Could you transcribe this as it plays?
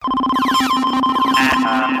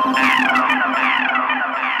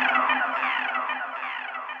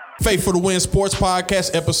Faith for the Win Sports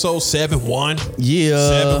Podcast, episode 7-1. Yeah.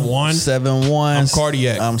 7-1. 7-1. I'm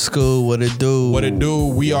Cardiac. I'm School. What it do? What it do?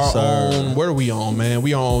 We Yes, are sir. on, where are we on, man?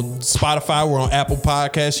 We on Spotify. We're on Apple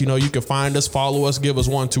Podcasts. You know, you can find us, follow us, give us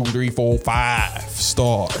 1, 2, 3, 4, 5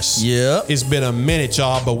 stars. Yeah. It's been a minute,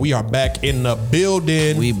 y'all, but we are back in the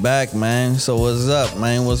building. We back, man. So what's up,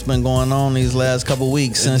 man? What's been going on these last couple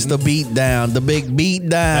weeks since the beat down, the big beat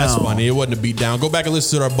down? That's funny. It wasn't a beat down. Go back and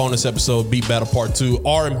listen to our bonus episode, Beat Battle Part 2.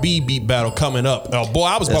 R&B Beat Battle coming up. Oh, boy,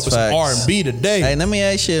 I was That's bumping some facts. R&B today. Hey, let me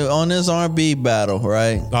ask you, on this R&B battle,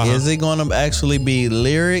 right? Uh-huh. Is it going to actually be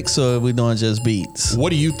lyrics or are we doing just beats? What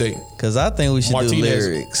do you think? Because I think we should Martinez. do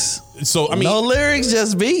lyrics. So, I mean, No lyrics,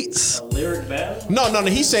 just beats. Lyric battle? no.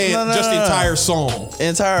 He's saying No, just the no. entire song.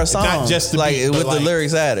 Entire song. Not just the like beat, but with like- the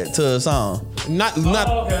lyrics added to a song. Not,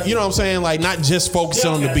 okay. you know what I'm saying? Like, not just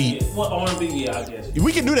focusing on the beat. What R&B? Yeah, I guess.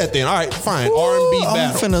 We can do that then. All right, fine. R&B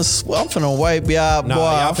I'm battle. finna wipe y'all, Nah, boy.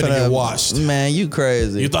 y'all I'm finna get washed. Man, you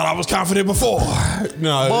crazy. You thought I was confident before?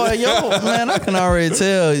 No, Boy, man, I can already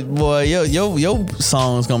tell, boy, your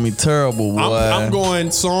song's gonna be terrible, boy. I'm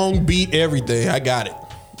going song, beat, everything. I got it.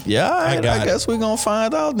 Yeah, I got I it. guess we're gonna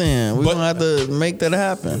find out then. We're But- gonna have to make that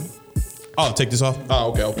happen. Oh, take this off.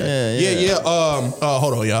 Oh, okay. Yeah.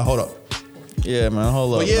 Hold on, y'all. Hold up. Yeah, man,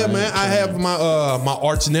 hold up. But yeah, man, I have my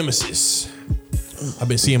arch nemesis. I've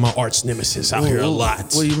been seeing my arch nemesis out here a lot.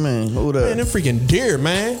 What do you mean? Who Man, that? them freaking deer,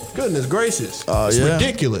 man. Goodness gracious. Oh, it's yeah?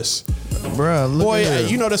 ridiculous. Bruh, look Boy,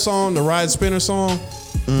 at you know the song, the Ride Spinner song?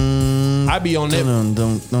 I be on that.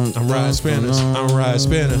 I'm riding spinners. I'm riding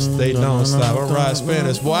spinners. They don't stop. I'm riding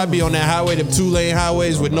spinners. Boy, I be on that highway, them 2-lane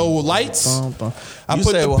highways with no lights. I You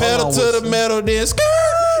put say, the well, pedal hold to on, the metal, then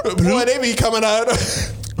skirt. Boy, they be coming out.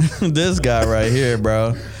 this guy right here,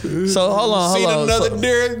 bro. So hold on. Seen another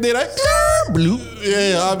deer, then I bloop.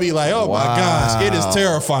 Yeah, I'll be like, oh my gosh, it is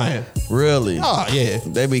terrifying. Really? Oh yeah.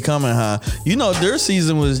 They be coming high. You know, their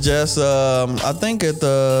season was just, I think at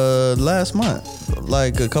the last month,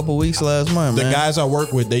 like a couple weeks last month, The man. guys I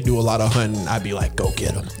work with, they do a lot of hunting. I'd be like, go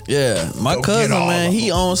get them. Yeah, my Go cousin, get all man, of he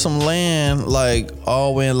them. owns some land like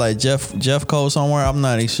all the way in like Jeffco somewhere. I'm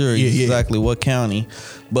not sure Yeah. exactly what county,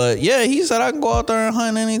 but yeah, he said I can go out there and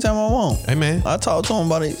hunt anytime I want. Hey man, I talked to him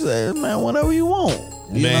about it. He said, "Man, whenever you want."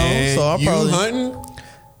 You man, know, so I you probably, hunting?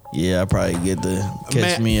 yeah, I probably get to catch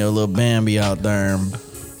Man. me a little Bambi out there. And,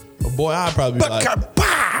 Boy, I'd probably be like,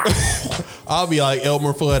 I'll be like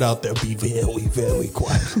Elmer Fudd out there. Be very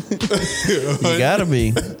quiet. you gotta be.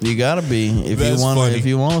 If That's funny. if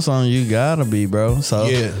you want something, you gotta be, bro. So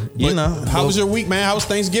Yeah, you But know. How was your week, man? How was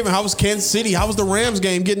Thanksgiving? How was Kansas City? How was the Rams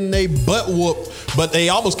game? Getting their butt whooped, but they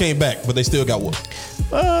almost came back, but they still got whooped.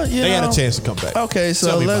 You They had know, a chance to come back. Okay, so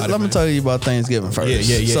Tell me let about it, me man. tell you about Thanksgiving first.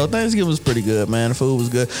 Yeah. So Thanksgiving was pretty good, man. The food was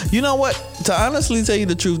good. You know what? To honestly tell you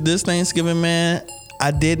the truth, this Thanksgiving, man,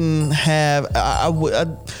 I didn't have. I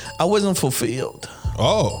wasn't fulfilled.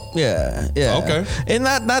 Oh, Yeah. Okay. And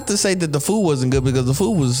not to say that the food wasn't good because the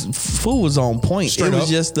food was on point. Straight it was up.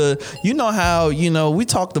 just you know how we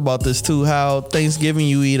talked about this too. How Thanksgiving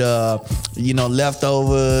you eat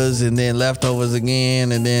leftovers and then leftovers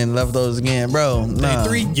again and then leftovers again, bro. Nah.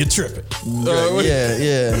 Day 3, you're tripping.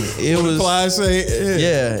 Yeah. It was. Fly say,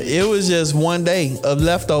 Yeah, it was just one day of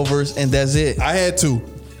leftovers and that's it. I had two.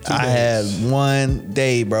 I had one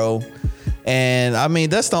day, bro. And I mean,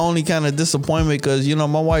 that's the only kind of disappointment because, my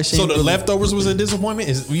wife, she So ain't the really- leftovers was a disappointment?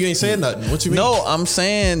 You ain't saying nothing. What you mean? No, I'm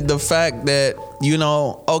saying the fact that,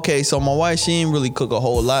 okay, so my wife, she didn't really cook a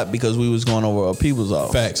whole lot because we was going over our people's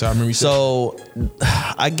off. Facts. I remember you said. So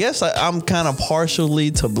I guess I'm kind of partially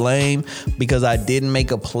to blame because I didn't make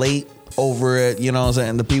a plate over at, what I'm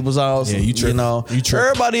saying, the people's house. Yeah, you tripping. You tripping.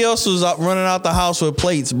 Everybody else was up running out the house with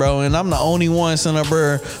plates, bro, and I'm the only one sitting up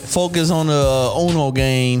there focused on the Uno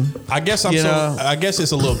game. I guess you know? I guess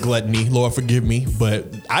it's a little gluttony. Lord forgive me, but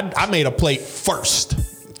I made a plate first.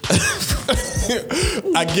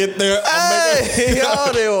 I get there. Hey,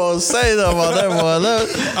 y'all didn't want to say something about that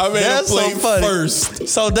one. I made a plate first.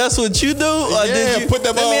 So that's what you do? Or Yeah, did you, put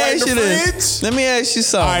that let ball me right in ask the you this. fridge. Let me ask you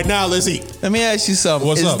something. All right, now let's eat. Let me ask you something.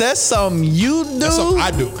 What's is up? that something you do? That's something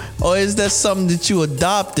I do. Or is that something that you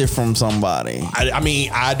adopted from somebody? I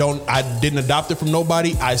mean, I didn't adopt it from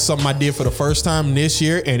nobody. Something I did for the first time this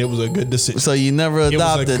year, and it was a good decision. So you never It was a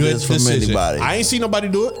adopted good this from decision. anybody? I ain't seen nobody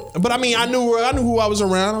do it, but I mean, I knew who I was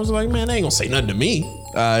around. I was like, man, they ain't gonna say nothing to me.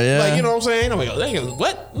 Yeah. Like, you know what I'm saying? I'm like, they ain't gonna,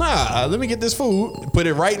 what? Nah, let me get this food, put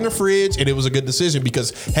it right in the fridge, and it was a good decision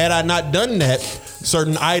because had I not done that,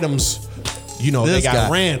 certain items, you know, they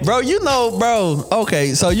got rant. Bro, you know, bro.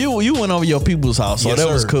 Okay, so you went over your people's house, so Yes, that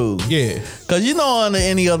sir. was cool. Yeah. Cause you know, under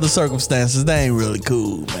any other circumstances, they ain't really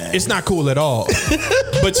cool, man. It's not cool at all.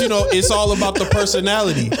 But you know, it's all about the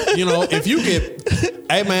personality. You know, if you get,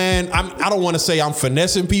 hey man, I don't want to say I'm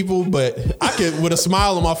finessing people, but I could with a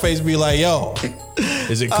smile on my face be like, yo,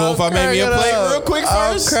 is it cool if I make me a plate real quick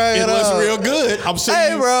first? It looks real good. I'm sure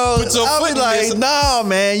Hey, bro, put your I'll foot be in like, this. nah,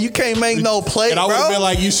 man, you can't make no plate, And I would have bro. been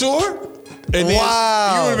like, you sure? And then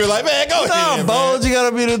Wow. you would have been like, man, go How ahead, bold man. you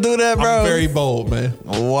gotta be to do that, bro? I'm very bold, man.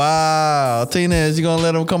 Wow, Tina's, you gonna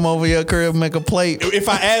let them come over your crib and make a plate, If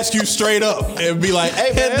I ask you straight up and be like,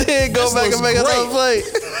 hey man, and then go this back looks and make another great.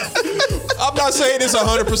 plate? I'm not saying it's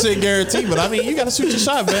 100% guarantee, but I mean, you got to shoot your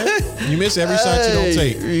shot, man. You miss every shot you don't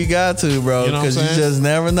take. You got to, bro, You know what I'm because you saying? just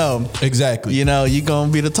never know. Exactly. You know, you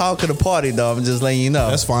gonna be the talk of the party, though. I'm just letting you know.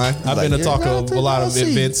 That's fine. I've been to talk of a lot of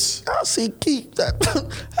events. I see Keith.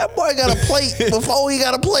 That boy got a plate before he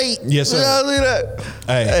got a plate. Yes, sir. You know, see that?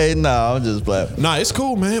 Hey, no, I'm just playing. Nah, it's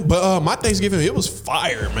cool, man. But my Thanksgiving, it was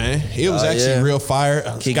fire, man. It was actually yeah. real fire.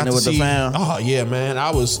 Kicking it with the fam. Oh yeah, man. I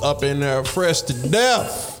was up in there fresh to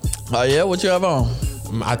death. Oh yeah, what you have on?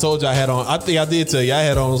 I told you I had on. I think I did tell you I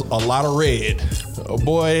had on a lot of red. Oh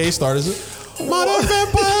boy, they started. Modern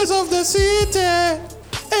vampires of the city,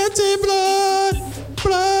 anti-blood,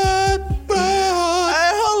 blood.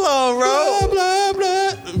 Hey, hold on, bro. Blah,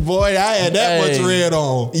 blah. Boy, I had that Hey. much red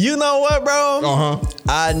on. You know what, bro? Uh-huh.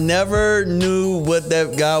 I never knew what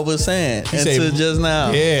that guy was saying until said- just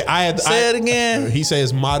now. Yeah, I had. Say it again. He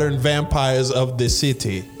says modern vampires of the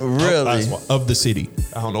city. Really? Of the city.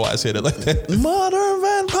 I don't know why I said it like that. Modern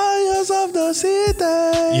vampires of the city.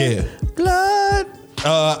 Yeah. Blood.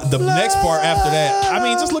 The next part after that, I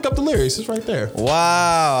mean, just look up the lyrics. It's right there.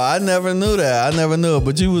 Wow, I never knew that. I never knew it,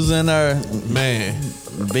 but you was in there Man.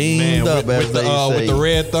 beamed up, as with they say. the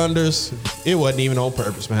Red Thunders, it wasn't even on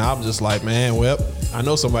purpose, man. I'm just like, man, well, I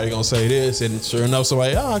know somebody gonna say this, and sure enough,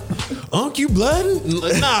 somebody, Unc, you blooding?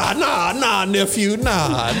 Nah, nephew,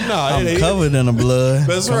 nah. I'm covered in the blood.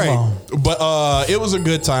 That's Come right. on. But it was a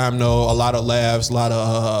good time, though. A lot of laughs, a lot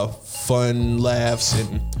of fun laughs,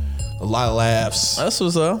 and a lot of laughs. That's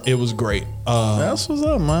what's up. It was great. That's what's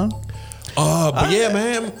up, man. But yeah,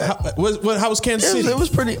 man. How was Kansas City? It was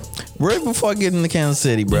pretty. Right before I get into Kansas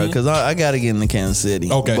City, bro, because I got to get into Kansas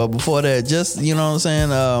City. Okay. But before that, just, you know what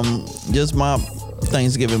I'm saying? Just my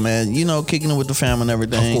Thanksgiving, man. You know, kicking it with the family and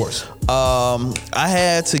everything. Of course. I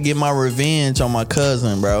had to get my revenge on my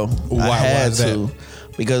cousin, bro. Why I had is to. that?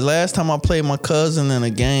 Because last time I played my cousin in a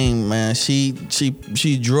game, man, she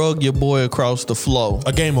drug your boy across the floor.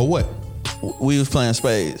 A game of what? We was playing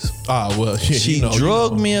spades. Well, She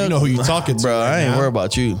drugged me. You know who you talking to, bro. right I ain't now. worried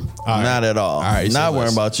about you. right. Not at all. All right, Not say worrying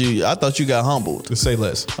less. about you. I thought you got humbled. Just say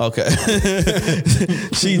less. Okay.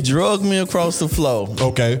 She drugged me across the floor.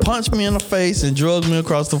 Okay. Punched me in the face and drugged me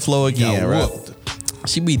across the floor again. Got Right. whooped.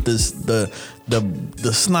 She beat the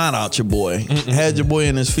snot out your boy. Had your boy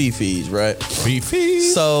in his fifis, right? Fifi.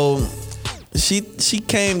 So she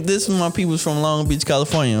came. This is my people's from Long Beach,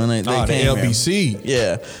 California, and they the came here. LBC.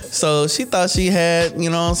 Yeah. So she thought she had, you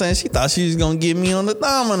know what I'm saying? She thought she was gonna get me on the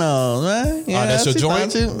dominoes, man. Yeah, That's your she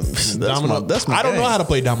joint? thought that's my I don't game. know how to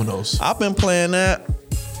play dominoes. I've been playing that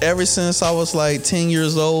ever since I was like 10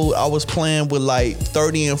 years old. I was playing with like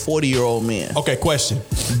 30 and 40-year-old men. Okay, question.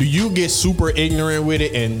 Do you get super ignorant with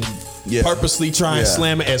it and Yeah. purposely try and Yeah.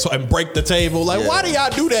 slam it and break the table? Like, Yeah. why do y'all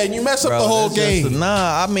do that and you mess up Bro, the whole that's just- game?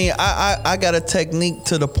 Nah, I mean, I got a technique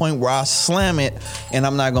to the point where I slam it and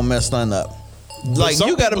I'm not gonna mess nothing up. Like some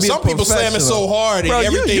you got to people- be. some people slam it so hard and Bro,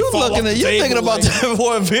 everything you fall looking off at the you table, thinking about like- that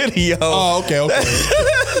one video. Oh, okay.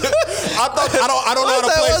 I don't know how to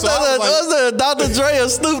play. So I was like, was that a Dr. Dre or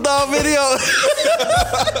Snoop Dogg video?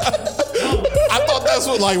 I thought that's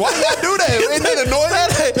what. Like, why y'all do that? Ain't that annoying?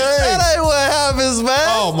 that ain't what happens, man.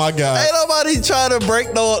 Oh my God. Ain't nobody trying to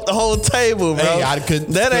break the whole table, bro. Hey, I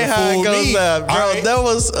couldn't- that ain't how couldn't it fool goes me. down, bro. All right. That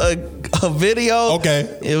was a video. Okay.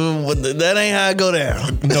 That ain't how it go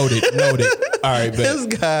down. Noted. All right, This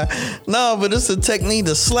bet. guy, no, but it's a technique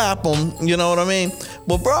to slap him. You know what I mean?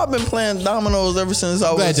 But bro, I've been playing dominoes ever since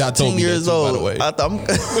I glad was y'all told 10 me that years too, by old. the way. I thought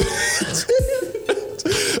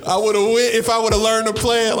I would have went if I would have learned to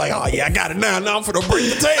play it. Like, oh yeah, I got it now. Now I'm finna break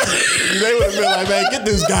the table. They would have been like, man, get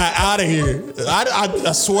this guy out of here.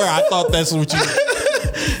 I swear, I thought that's what you.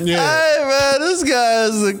 Yeah. Hey man, this guy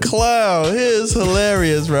is a clown. He is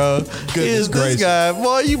hilarious, bro. Goodness This gracious. guy,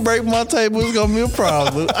 boy, you break my table, it's gonna be a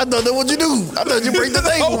problem. I thought that's what you do. I thought you break the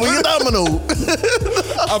table with your domino.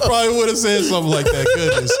 I probably would have said something like that.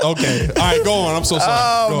 Goodness. Okay. All right, go on. I'm so sorry.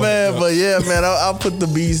 Oh Go on. man, Go on. but yeah, man, I put the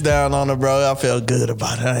beats down on it, bro. I felt good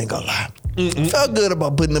about it. I ain't gonna lie. Felt good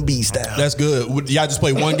about putting the beast down. That's good. Y'all just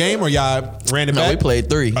played one game or y'all ran it No, back? we played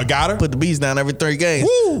 3. I got her. Put the beast down every 3 games.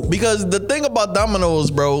 Woo. Because the thing about dominoes,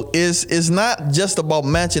 bro, is it's not just about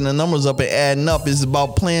matching the numbers up and adding up. It's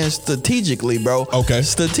about playing strategically, bro. Okay.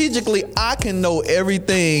 Strategically, I can know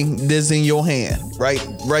everything that's in your hand, right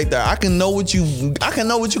there. I can know what you're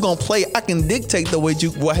gonna play. I can dictate the way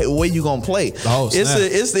you gonna play. Oh, snap.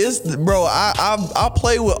 It's bro. I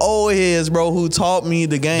play with old heads, bro, who taught me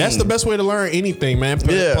the game. That's the best way to learn anything, man.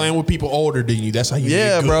 Playing with people older than you. That's how you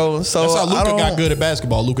get good. bro. So that's how I Luka don't- got good at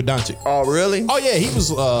basketball. Luka Doncic. Oh, really? Oh yeah, he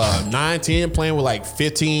was 9, 10 playing with like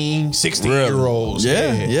 15, 16-year-olds.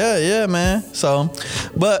 Yeah, man. So,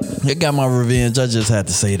 but it got my revenge. I just had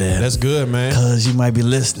to say that. That's good, man. Cause you might be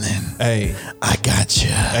listening. Hey, I got you.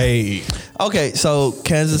 hey. Okay, so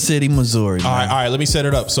Kansas City, Missouri. All right. Let me set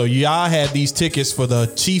it up. So y'all had these tickets for the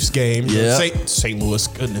Chiefs game. Yeah. St. Louis,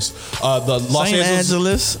 goodness. The Los St.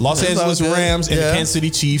 Angeles It's Angeles all good. Rams and Yeah. the Kansas City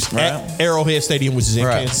Chiefs Right. at Arrowhead Stadium, which is in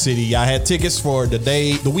Right. Kansas City. Y'all had tickets for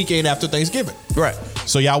the weekend after Thanksgiving. Right.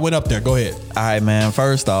 So y'all went up there. Go ahead. All right, man.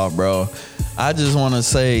 First off, bro, I just want to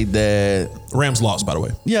say that Rams lost, by the way.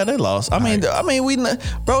 yeah, they lost. I mean,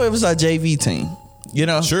 bro, it was our JV team. You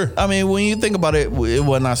know, Sure. I mean, when you think about it, it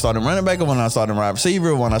wasn't our starting running back, it wasn't our starting wide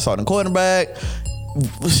receiver, it wasn't our starting quarterback.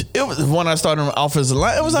 It was when I started offensive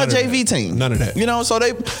line. It was our None of JV that. team. None of that. You know, so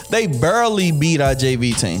they barely beat our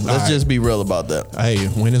JV team. Let's right. just be real about that. Hey,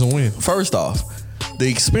 win is a win. First off, the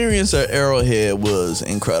experience at Arrowhead was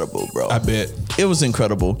incredible, bro. I bet. It was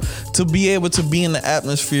incredible to be able to be in the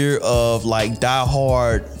atmosphere of like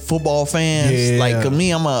diehard football fans. Yeah. Like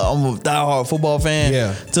me, I'm a diehard football fan.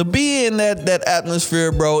 Yeah. To be in that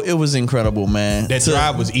atmosphere, bro, it was incredible, man. That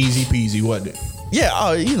drive was easy peasy, wasn't it? Yeah,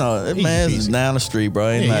 man, it's peasy. down the street, bro.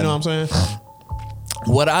 Ain't Yeah, you nothing. know what I'm saying?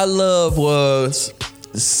 What I love was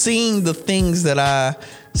seeing the things that I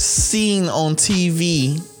seen on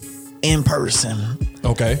TV in person.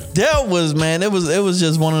 Okay. That was, man, it was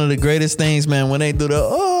just one of the greatest things, man, when they do the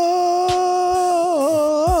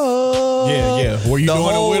Yeah. Were you the doing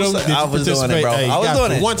whole it with them? Did you I was doing it, bro. participate? Hey, I was got doing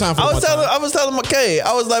to. it. One time for I one was time. telling McKay,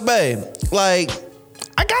 I was like, babe, like,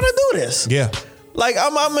 I gotta do this. Yeah. Like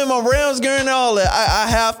I'm in my Rams gear and all that. I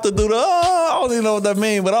have to do the I don't even know what that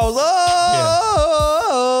means, but I was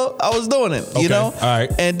I was doing it, Okay. you know. All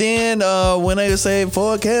right. And then when they say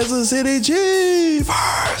for Kansas City Chiefs,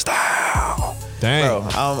 first down, Dang. bro,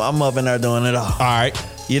 I'm up in there doing it all. All right.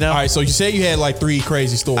 You know. All right. So you said you had like 3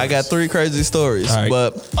 crazy stories. I got 3 crazy stories, All right.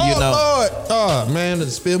 but you know, Lord. Oh man,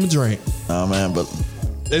 it's spilled my drink. oh man, but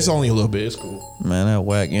It's only a little bit. It's cool. man, that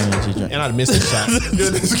whack energy drink. And I missed the shot.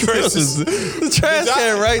 Goodness gracious. The trash I-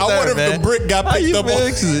 can right I there, wonder if man. the brick got How picked you up on-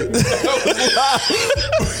 fix it?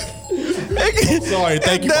 Sorry.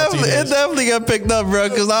 Thank you, It Martinez. definitely got picked up, bro,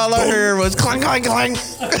 because all I heard was clank, clank, clank.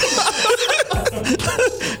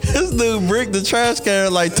 This dude bricked the trash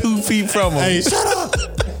can like 2 feet from him. Hey, shut up.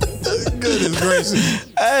 Goodness gracious.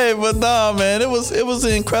 Hey, but nah, man, it was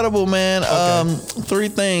incredible, man. Okay. 3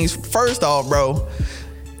 things. First off, bro,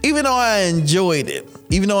 even though I enjoyed it,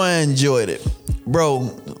 bro,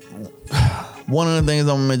 one of the things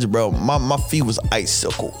I'm gonna mention, bro, my feet was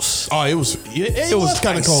icicles. Oh, it was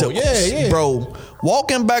kind of cold. icicles. Yeah. Bro,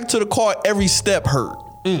 walking back to the car, every step hurt.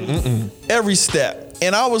 Every step.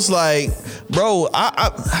 And I was like, bro,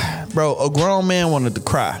 bro, a grown man wanted to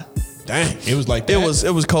cry. Dang. It was like that. It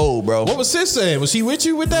was cold, bro. What was sis saying? Was she with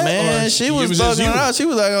you with that? Man, Or she was just bugging you? out. She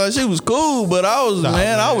was like, she was cool, but I was,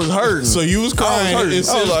 man, I was hurting. So you was crying. I was hurting. and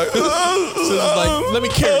I was like, sis was like, let me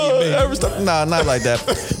carry you, baby. every step. Nah, not like that.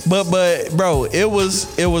 but bro, it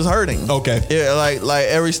was hurting. Okay. Yeah, like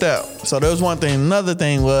every step. So there was one thing. Another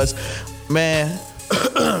thing was, man,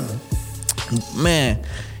 man,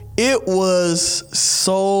 it was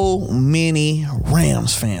so many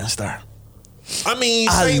Rams fans there. I mean,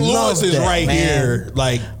 I St. Louis love is that, right man. here.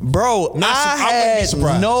 Like, Bro, I wouldn't be I had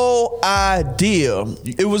surprised. no idea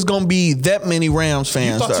it was gonna be that many Rams you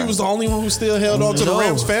fans thought there. you was the only one who still held on to the No.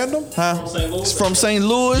 Rams fandom? Huh? St. Louis? From St.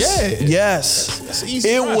 Louis? Yeah. Yes. That's easy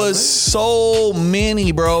It ride, was man. so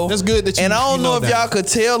many, bro. That's good that you- And I don't you know know if that. y'all could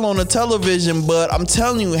tell on the television, but I'm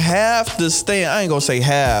telling you, half the stand. I ain't gonna say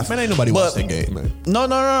half. Man, ain't nobody but, watched that game, man. No.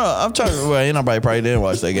 I'm trying. Well, ain't nobody probably didn't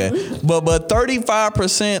watch that game. But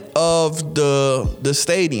 35% of the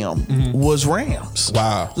stadium was Rams.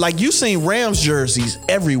 Wow. Like you seen Rams jerseys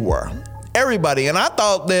everywhere. Everybody. And I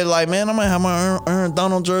thought that like, man, I might have my Aaron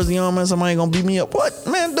Donald jersey on, man. Somebody gonna beat me up. What?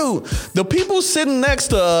 Man, dude, dude, the people sitting next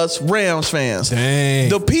to us, Rams fans. Dang.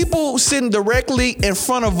 The people sitting directly in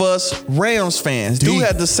front of us, Rams fans. Deep. Dude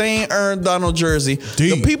had the same Aaron Donald jersey.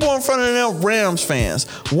 Deep. The people in front of them, Rams fans.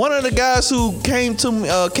 One of the guys who came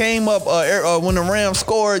up when the Rams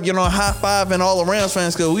scored, high fiving all the Rams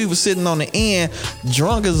fans because we was sitting on the end,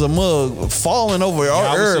 drunk as a mug, falling over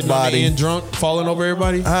everybody. Drunk, falling over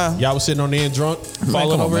everybody. Y'all was sitting on the end drunk,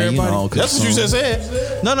 falling over everybody. That's what you just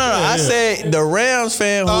said. No. I said the Rams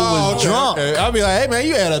fan who was drunk. Okay. I'll be like, hey man,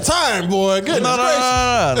 you had a time, boy. Goodness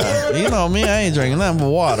No. You know me, I ain't drinking nothing but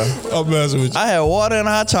water. I'm messing with you. I had water and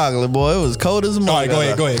hot chocolate, boy. It was cold as a mug. All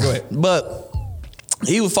right, go ahead. But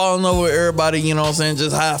he was falling over everybody,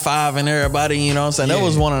 just high fiving everybody, That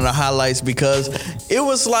was one of the highlights because it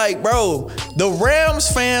was like, bro, the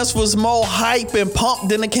Rams fans was more hype and pumped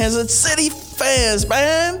than the Kansas City fans,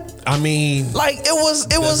 man. I mean, like it was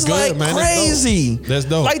good, like man. crazy. That's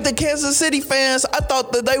dope. Like the Kansas City fans, I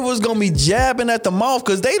thought that they was gonna be jabbing at the mouth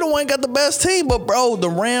because they the one got the best team. But bro, the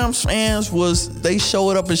Rams fans they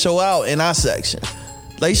showed up and show out in our section.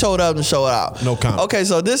 They showed up and showed out. No comment. Okay,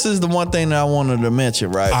 so this is the one thing that I wanted to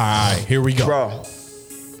mention, right? All right, here we go. Bro,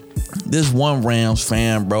 this one Rams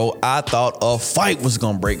fan, bro, I thought a fight was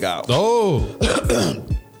gonna break out. Oh,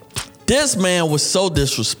 This man was so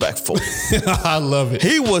disrespectful. I love it.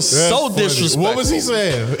 He was That's so funny. disrespectful. What was he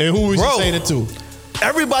saying? And who was he saying it to?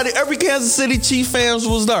 Every Kansas City Chief fans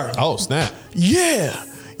was there. Oh, snap. Yeah,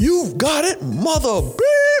 you got it, mother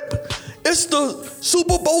beep. It's the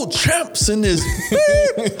Super Bowl champs in this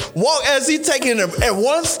beep. Walk as he taking them at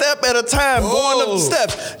one step at a time, going up the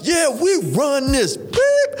steps. Yeah, we run this beep.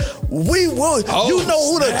 We will. Oh, you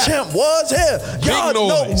know who the champ was? Hell, y'all know,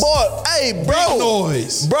 noise. boy. Hey, bro. Big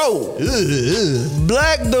noise. Bro.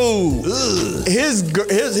 Black dude.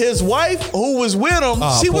 His wife who was with him,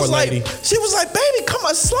 she was like, baby, come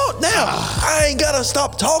on, slow down. I ain't gotta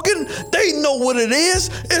stop talking. They know what it is.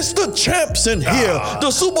 It's the champs in here.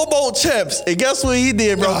 The Super Bowl champs. And guess what he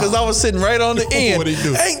did, bro? Because I was sitting right on the end. What'd he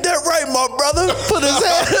do? Ain't that right, my brother? Put his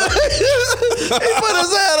hand. He put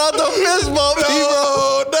his hand on the fist bump.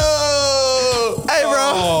 No. Hey,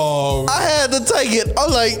 bro. Oh. I had to take it.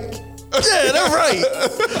 I'm like, yeah, that's right.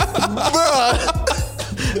 Bro.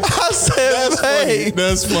 I said, babe.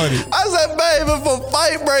 That's funny. I said, babe, if a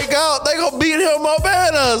fight break out, they gonna beat him up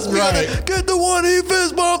and us. Right. Get the one he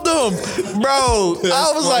fist bumped him. Bro,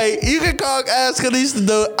 I was funny. like, you can call Ascalise to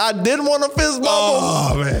do it. I didn't want to fist bump him.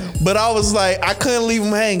 Oh, man. But I was like, I couldn't leave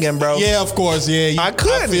him hanging, bro. Yeah, of course. Yeah, I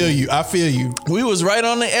couldn't. I feel you. We was right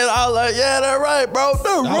on the end. I was like, yeah, that's right, bro.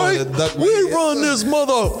 That's right. We run this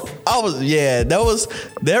mother.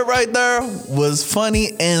 That right there was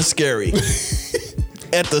funny and scary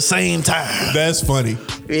at the same time. That's funny.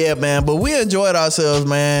 Yeah, man. But we enjoyed ourselves,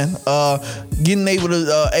 man. Getting able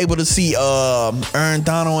to see Aaron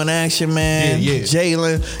Donald in action, man. Yeah.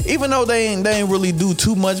 Jalen, even though they ain't really do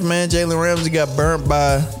too much, man. Jalen Ramsey got burnt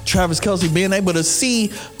by Travis Kelce. Being able to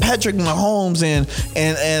see Patrick Mahomes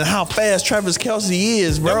and how fast Travis Kelce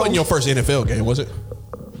is, bro. That wasn't your first NFL game, was it?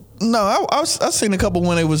 No, I seen a couple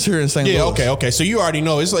when they was here in St. Louis. Yeah, okay. So you already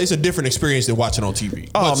know it's a different experience than watching on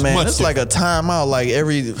TV. Oh man, much it's like a timeout. Like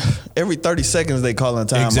every 30 seconds they call a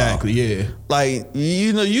timeout. Exactly, yeah. Like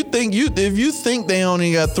if you think they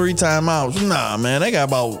only got 3 timeouts, nah, man, they got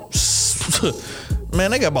about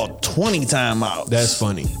 20 timeouts. That's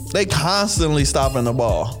funny. They constantly stopping the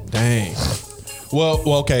ball. Dang. Well,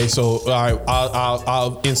 okay. So all right,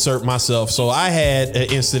 I'll insert myself. So I had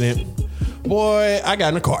an incident. Boy, I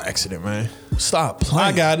got in a car accident, man. Stop playing.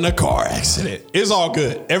 I got in a car accident. It's all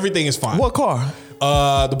good. Everything is fine. What car?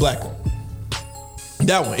 The black one.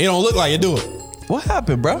 That one. It don't look like it, do it? What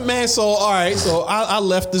happened, bro? Man, so all right. So I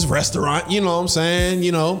left this restaurant. You know what I'm saying?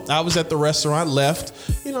 I was at the restaurant, left.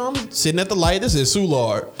 I'm sitting at the light. This is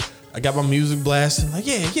Soulard. I got my music blasting. Like,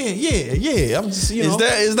 yeah. I'm just,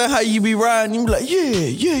 Is that how you be riding? You be like, yeah.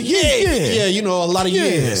 Yeah, a lot of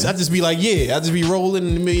yeahs. I just be like, yeah. I just be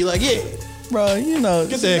rolling and be like, yeah. Bro,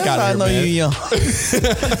 Get the heck out of here, I know man. you young.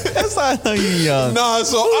 That's how I know you young. Nah,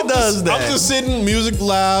 so Who does that? I'm just sitting, music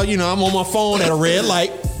loud. I'm on my phone at a red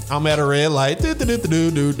light. I'm at a red light.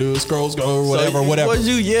 Do. Scrolls go, whatever. Was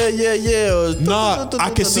you, yeah. Nah, I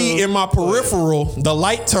can see in my peripheral, the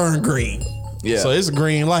light turned green. Yeah. So it's a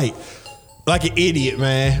green light. Like an idiot,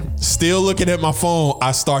 man. Still looking at my phone,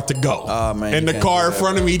 I start to go. Oh, man, and you the can't car do in that,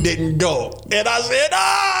 front of me didn't go. And I said,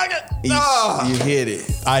 no. You hit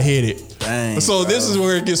it. I hit it. Dang, so bro. this is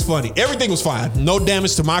where it gets funny. Everything was fine. No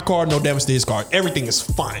damage to my car, no damage to his car. Everything is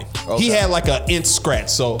fine. Okay. He had like an inch scratch.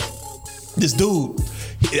 So this dude,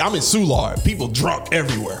 I'm in Soulard. People drunk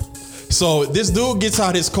everywhere. So this dude gets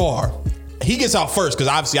out his car. He gets out first because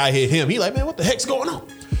obviously I hit him. He like, man, what the heck's going on?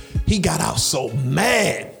 He got out so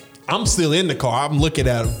mad. I'm still in the car. I'm looking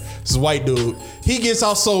at him. This white dude. He gets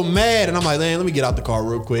out so mad, and I'm like, man, let me get out the car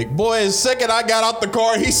real quick. Boy, the second I got out the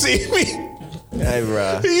car, he seen me. Hey,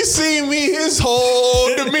 bro. He seen me. His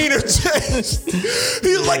whole demeanor changed.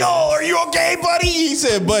 He was like, oh, are you okay, buddy? He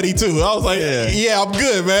said, buddy, too. I was like, yeah, I'm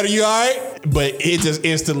good, man. Are you all right? But it just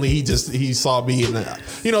instantly, he saw me. And,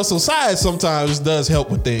 so size sometimes does help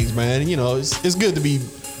with things, man. It's good to be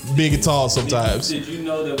big and tall sometimes. Did you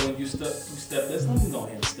know that when you step this, let me go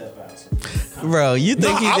ahead and step out. Bro, you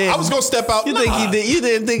think he did? I was gonna step out. You think he did? You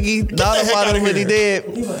didn't think he thought about it when he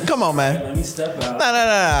did? Come on, man. Let me step out.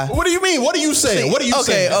 Nah. What do you mean? What are you saying? What are you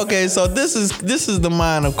saying? Okay. So this is the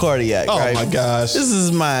mind of Cardiac, right? Oh my gosh. This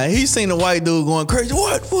is mine. He's seen a white dude going crazy.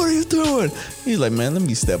 What are you doing? He's like, man, let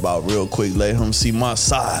me step out real quick. Let him see my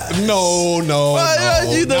side. No.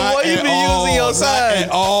 You been using your side. At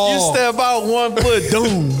all. You step out 1 foot,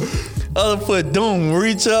 doom. Other foot, doom.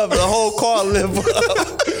 Reach up, the whole car lift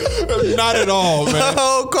up. Not at all, man. The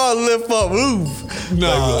whole car lift up, move.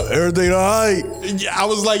 Nah, everything all right. Yeah, I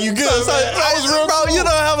was like, you good? Man? I was real bro, cool. you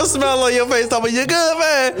don't have a smile on your face talking, you good,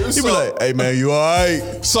 man? You be like, hey, man, you all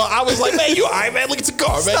right? So I was like, man, you all right, man? Look at your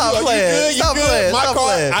car, man. Stop playing. You good? My Stop car,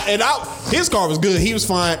 playing. his car was good. He was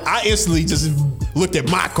fine. I instantly just looked at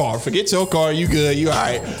my car. Forget your car. You good? You all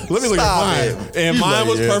right? Let me look at mine. And mine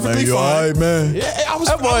was perfectly fine. All right, man. Yeah, I was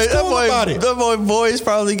cool about it. That boy voice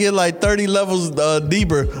probably get like 30 levels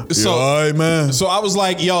deeper. So, all right, man. So I was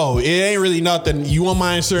like, yo, it ain't really nothing. You want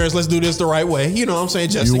my insurance? Let's do this the right way. You know what I'm saying?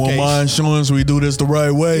 Just in case. You want my insurance? We do this the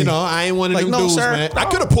right way. I ain't one of them dudes, sir, man. I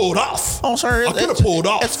could have pulled off. Oh, sir. I could have pulled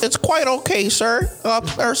off. It's quite okay, sir.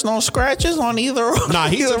 There's no scratches on either. Nah,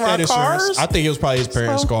 he took that insurance. Cars. I think it was probably his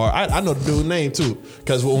parents' car. I know the dude's name, too.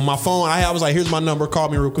 Because on my phone, I was like, here's my number. Call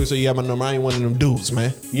me real quick so you have my number. I ain't one of them dudes,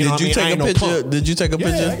 man. Did you take a picture? Did you take a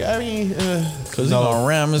picture? Yeah, I mean, because he's going to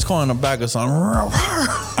ram his car in the back or something.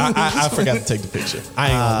 I forgot to take the picture.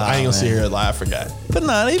 I ain't gonna sit here and lie. I forgot. But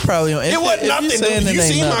nah, they probably it wasn't nothing. You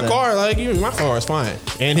seen my car? Like my car was fine,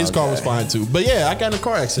 and his car was fine too. But yeah, I got in a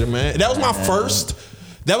car accident, man. That was my first.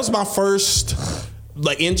 That was my first,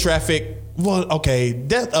 like in traffic. Well, okay,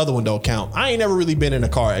 that other one don't count. I ain't never really been in a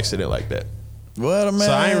car accident like that. Well, man,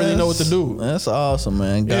 so I ain't really know what to do. That's awesome,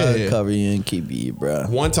 man. God cover you and keep you, bro.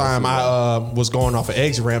 One time I was going off an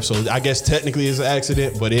exit ramp, so I guess technically it's an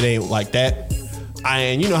accident, but it ain't like that.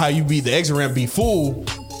 And you know how you be the exit ramp be full,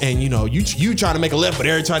 and you trying to make a left, but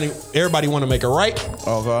everybody want to make a right.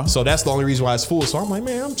 Okay. So that's the only reason why it's full. So I'm like,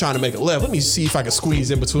 man, I'm trying to make a left. Let me see if I can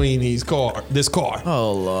squeeze in between this car.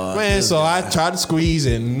 Oh Lord, man. So I tried to squeeze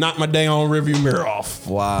and knock my dang on rearview mirror off.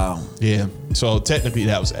 Wow. Yeah. So technically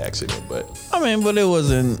that was an accident, but it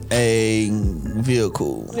wasn't a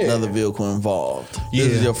vehicle, another vehicle involved. This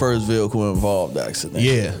is your first vehicle involved accident.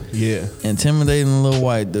 Yeah. Intimidating little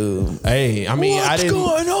white dude. Hey, I mean, What's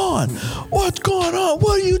going on? What's going on?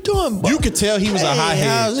 What are you doing, buddy? You could tell he was a high head.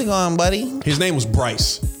 How's it going, buddy? His name was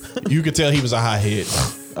Bryce. You could tell he was a high head.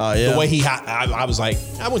 Oh, yeah. The way I was like,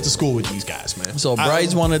 I went to school with these guys, man. So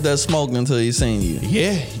Bryce wanted that smoke until he seen you.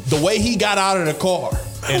 Yeah. The way he got out of the car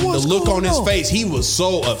and the look on his face, he was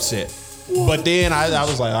so upset. What? But then I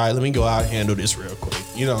was like, all right, let me go out and handle this real quick,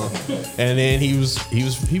 And then he was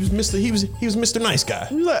Mr. Nice Guy.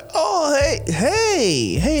 He was like, oh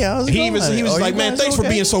hey, how's it going? He was like, man, thanks for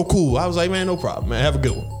being so cool. I was like, man, no problem, man, have a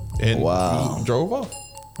good one. And he drove off.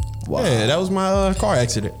 Wow. Yeah, that was my car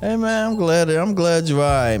accident. Hey man, I'm glad you're all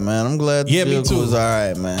right, man. I'm glad the vehicle was all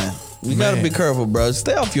right, man. You gotta be careful, bro.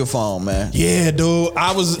 Stay off your phone, man. Yeah, dude.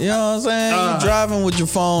 I was. You know what I'm saying? You driving with your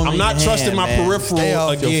phone. I'm not trusting my peripheral Stay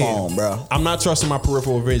off again. your phone, bro. I'm not trusting my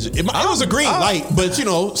peripheral vision. It was a green light, but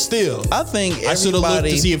still. I think I should have looked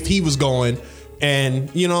to see if he was going. And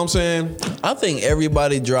you know what I'm saying? I think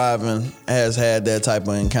everybody driving has had that type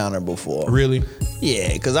of encounter before. Really?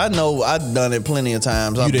 Yeah, because I know I've done it plenty of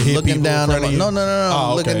times. I'm looking down in front of you? No.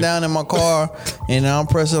 I'm looking down in my car and I'm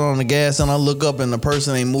pressing on the gas and I look up and the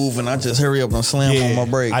person ain't moving. I just hurry up and slam on my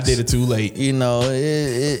brakes. I did it too late.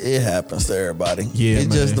 It happens to everybody. Yeah,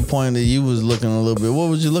 it's just the point that you was looking a little bit. What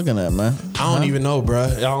was you looking at, man? I don't even know, bro.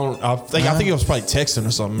 I think it was probably texting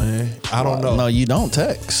or something, man. I don't know. No, you don't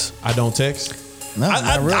text. I don't text. No,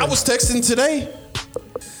 I was texting today.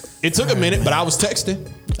 It took a minute, but I was texting.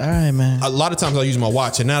 All right, man. A lot of times I use my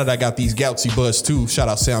watch, and now that I got these Galaxy Buds 2, shout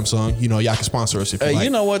out Samsung. Y'all can sponsor us if you like. You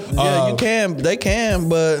know what? Yeah, you can. They can,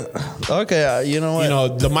 but okay. You know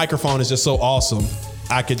what? The microphone is just so awesome.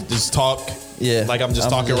 I could just talk. Yeah, like I'm just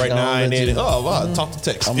talking right now, and then talk to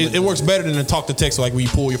text. It works better than to talk to text. Like when you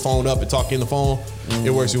pull your phone up and talk in the phone,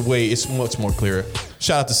 it works it's much more clearer.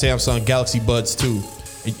 Shout out to Samsung Galaxy Buds 2.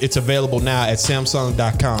 It's available now at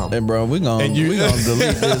Samsung.com. Hey, bro, we gonna delete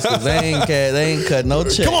this because they ain't cut no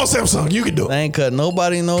check. Come on, Samsung, you can do it. They ain't cut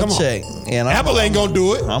nobody no check. And Apple ain't gonna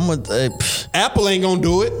do it. Apple ain't gonna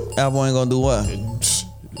do it. Apple ain't gonna do what?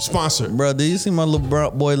 Sponsor. Bro, do you see my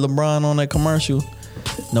boy LeBron on that commercial?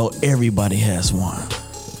 No, everybody has one.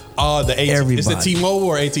 The AT&T. Is it T-Mobile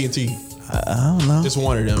or AT&T? I don't know. Just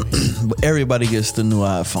one of them. But everybody gets the new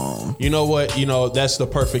iPhone. You know what? That's the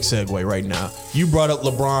perfect segue right now. You brought up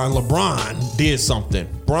LeBron. LeBron did something.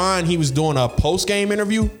 Bron, he was doing a post-game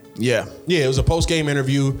interview. Yeah, it was a post-game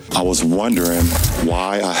interview. I was wondering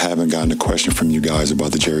why I haven't gotten a question from you guys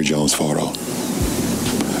about the Jerry Jones photo.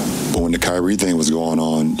 But when the Kyrie thing was going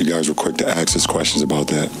on, you guys were quick to ask us questions about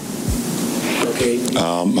that. Okay.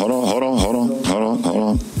 Hold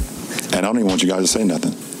on. And I don't even want you guys to say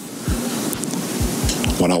nothing.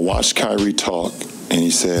 When I watched Kyrie talk and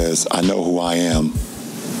he says, I know who I am,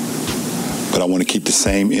 but I want to keep the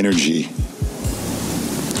same energy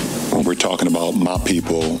when we're talking about my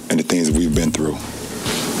people and the things that we've been through.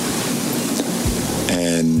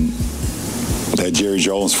 And that Jerry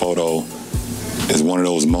Jones photo is one of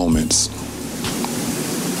those moments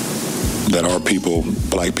that our people,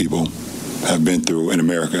 black people, have been through in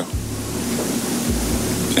America.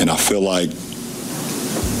 And I feel like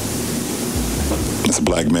as a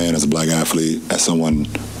black man, as a black athlete, as someone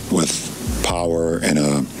with power and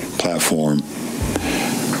a platform,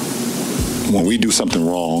 when we do something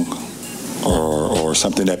wrong or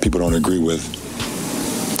something that people don't agree with,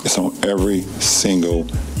 it's on every single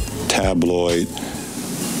tabloid,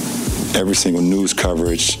 every single news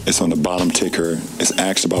coverage. It's on the bottom ticker. It's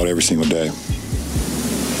asked about every single day.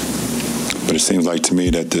 But it seems like to me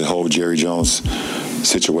that the whole Jerry Jones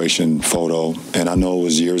situation photo, and I know it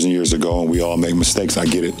was years and years ago and we all make mistakes, I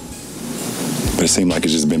get it, but it seemed like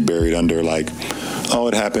it's just been buried under like, oh,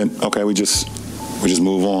 it happened, okay, we just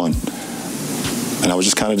move on. And I was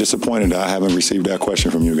just kind of disappointed that I haven't received that question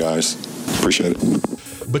from you guys. Appreciate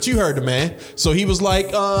it. But you heard the man. So he was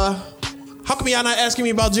like, how come y'all not asking me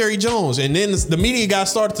about Jerry Jones? And then the media guy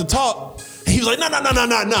started to talk. He was like, no.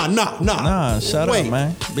 Nah, shut up,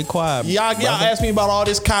 man. Be quiet. Y'all asked me about all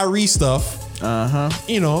this Kyrie stuff. And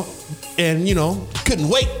couldn't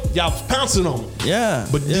wait. Y'all was pouncing on him. Yeah.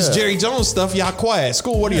 But this Jerry Jones stuff, y'all quiet.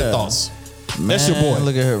 School, what are your thoughts? Man, that's your boy.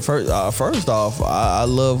 Look at her. First off, I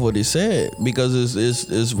love what he said because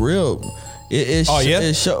it's real. It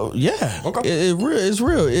shows. Yeah. Okay. It's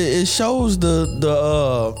real. It shows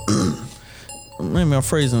the maybe I'm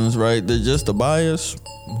phrasing this right. Just the bias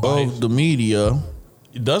of the media.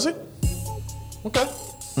 Does it? Okay.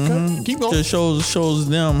 Mm-hmm. Keep going. Just shows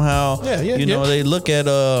them how they look at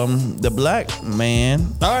the black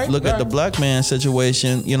man. Look at the black man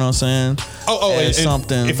situation. You know what I'm saying? And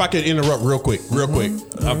something. If I could interrupt real quick.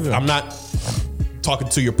 I'm not talking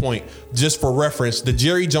to your point. Just for reference, the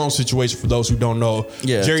Jerry Jones situation. For those who don't know,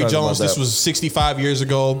 Jerry Jones. This was 65 years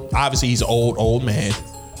ago. Obviously, he's an old man.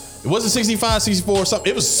 It wasn't 65, 64 or something.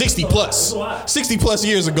 It was 60 plus. 60 plus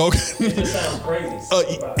years ago. It sounds crazy.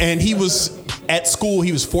 And he was at school.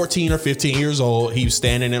 He was 14 or 15 years old. He was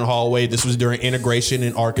standing in the hallway. This was during integration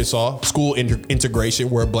in Arkansas. School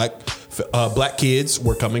integration where black kids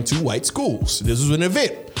were coming to white schools. This was an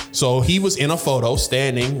event. So he was in a photo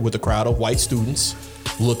standing with a crowd of white students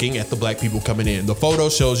looking at the black people coming in. The photo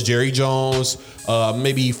shows Jerry Jones,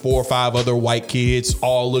 maybe 4 or 5 other white kids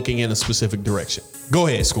all looking in a specific direction. Go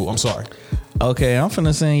ahead, School. I'm sorry. Okay, I'm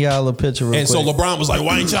finna send y'all a picture real quick. So LeBron was like,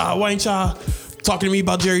 why ain't y'all talking to me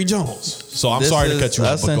about Jerry Jones? So I'm sorry to cut you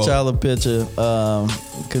off. I sent y'all a picture.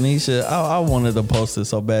 Kanisha, I wanted to post it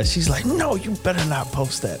so bad. She's like, no, you better not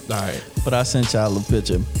post that. All right. But I sent y'all a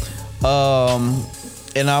picture.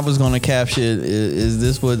 And I was gonna capture it. Is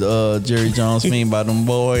this what Jerry Jones mean by them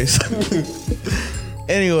boys?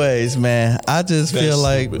 Anyways, man, I just feel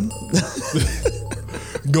like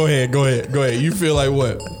Go ahead. You feel like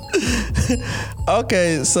what?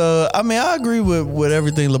 Okay, so I mean, I agree with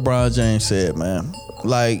everything LeBron James said, man.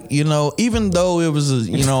 Like, even though it was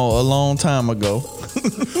a long time ago.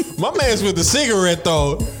 My man's with the cigarette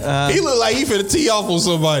though. He look like he finna tee off on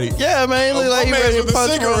somebody. Yeah, man, he look like he ready to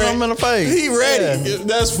punch him in the face. He ready. Yeah.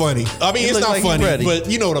 That's funny. I mean, it's not like funny, but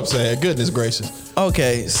you know what I'm saying. Goodness gracious.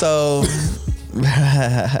 Okay, so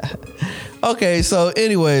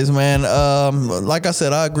anyways, man, like I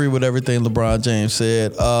said, I agree with everything LeBron James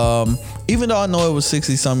said. Even though I know it was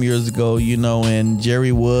 60-some years ago, and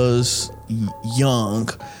Jerry was young.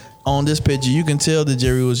 On this picture, you can tell that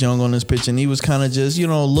Jerry was young on this picture, and he was kind of just,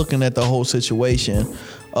 looking at the whole situation,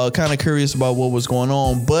 kind of curious about what was going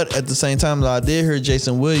on. But at the same time, I did hear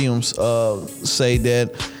Jason Williams say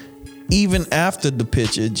that even after the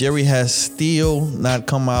picture, Jerry has still not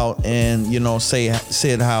come out and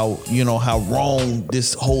said how how wrong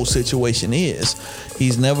this whole situation is.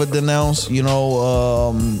 He's never denounced anything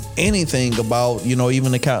about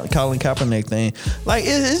even the Colin Kaepernick thing. Like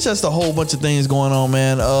it's just a whole bunch of things going on,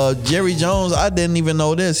 man. Jerry Jones, I didn't even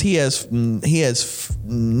know this. He has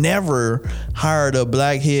never hired a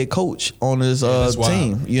black head coach on his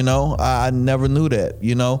team. I never knew that.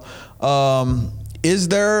 Is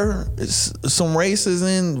there some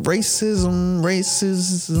racism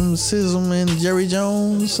in Jerry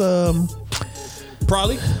Jones?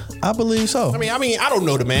 Probably. I believe so. I mean, I don't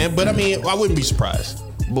know the man, but I wouldn't be surprised.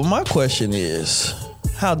 But my question is,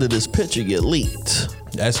 how did this picture get leaked?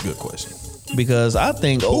 That's a good question. Because I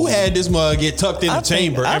think who had this mug get tucked in the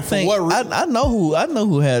chamber, and for what reason? I know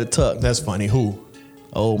who had it tucked. That's funny. Who?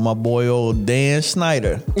 Oh, my boy, old Dan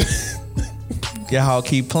Snyder. Y'all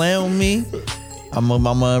keep playing with me. I'm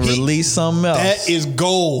gonna release something else. That is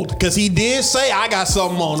gold. Because he did say, I got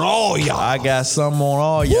something on all y'all. I got something on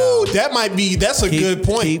all y'all. Woo, that's a good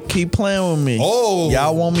point. Keep playing with me. Oh.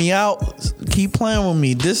 Y'all want me out? Keep playing with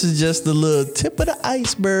me. This is just the little tip of the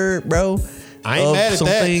iceberg, bro. I ain't mad at some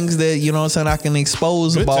that. Things that, I can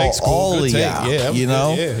expose good about take, all good of take. y'all.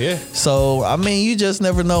 Yeah, yeah. So, you just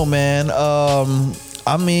never know, man.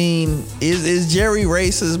 Is Jerry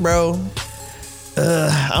racist, bro?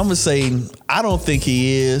 I'm gonna say I don't think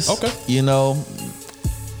he is. Okay.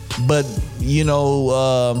 But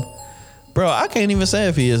bro, I can't even say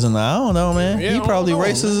if he is or not. I don't know, man. Yeah, he probably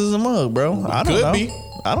racist as a mug, bro. I don't know. Could be.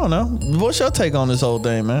 I don't know. What's your take on this whole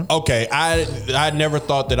thing, man? Okay, I never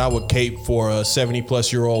thought that I would cape for a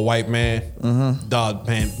 70-plus-year-old white man. Mm-hmm. Dog,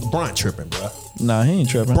 man, Brian tripping, bro. Nah, he ain't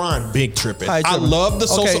tripping. Brian big tripping. I love the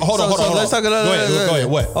social. Hold on. Let's talk about Go ahead.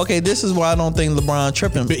 What? Okay, this is why I don't think LeBron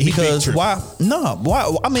tripping. Because why? No,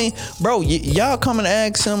 why? Bro, y'all come and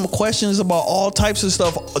ask him questions about all types of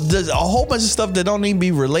stuff. There's a whole bunch of stuff that don't even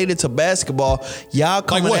be related to basketball. Y'all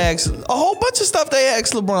come and ask a whole bunch of stuff they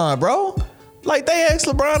ask LeBron, bro. Like they ask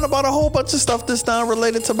LeBron about a whole bunch of stuff that's not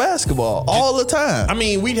related to basketball all the time.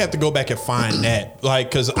 We'd have to go back and find that,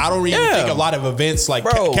 because I don't even think a lot of events like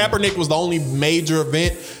Kaepernick was the only major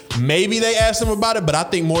event. Maybe they asked him about it, but I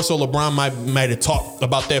think more so LeBron might have talked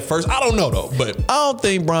about that first. I don't know though, but I don't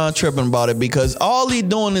think Bron tripping about it because all he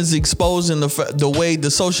doing is exposing the way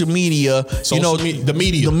the social media,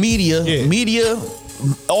 the media.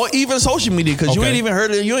 Or even social media, because you ain't even heard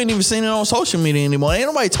it. You ain't even seen it on social media anymore. Ain't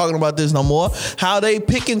nobody talking about this no more. How they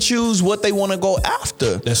pick and choose what they want to go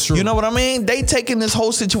after. That's true. You know what I mean? They taking this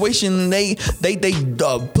whole situation and they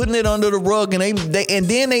putting it under the rug, and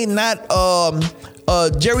they not.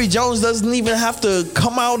 Jerry Jones doesn't even have to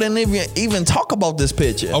come out and even talk about this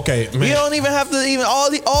picture. Okay, man. You don't even have to even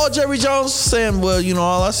all Jerry Jones saying. Well,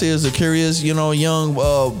 all I see is a curious, young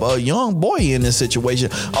boy in this situation.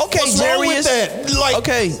 Okay, what's Jerry wrong with is that?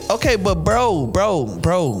 okay, but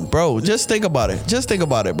bro, just think about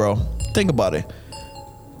it. Bro. Think about it,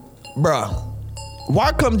 bro.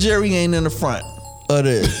 Why come Jerry ain't in the front of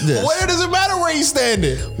this? Where does it matter where he's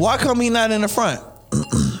standing? Why come he not in the front?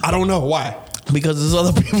 I don't know why. Because there's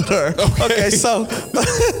other people there. Okay, so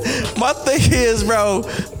my thing is, bro,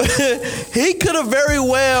 he could have very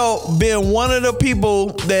well been one of the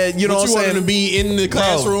people that you know what I'm saying, to be in the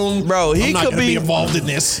classroom, bro. He could be involved in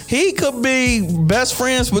this. He could be best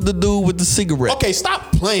friends with the dude with the cigarette. Okay,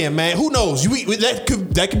 stop playing, man. Who knows?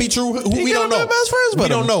 That could be true. We don't know. Best friends with we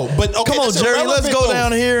don't know. But okay, come on, Jerry, let's go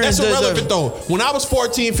down here. That's irrelevant though. When I was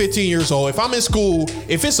 14, 15 years old, if I'm in school,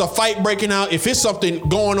 if it's a fight breaking out, if it's something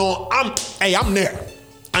going on, I'm there.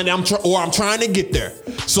 And I'm trying to get there.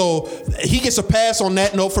 So he gets a pass on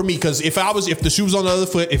that note for me, because if the shoe was on the other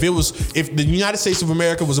foot, if the United States of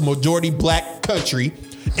America was a majority black country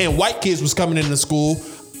and white kids was coming into school,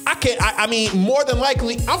 more than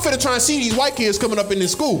likely, I'm finna try and see these white kids coming up in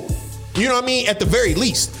this school. You know what I mean? At the very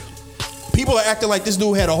least. People are acting like this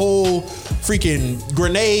dude had a whole freaking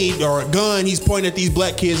grenade or a gun he's pointing at these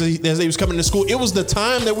black kids as they was coming to school. It was the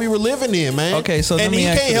time that we were living in, man. Okay, so and he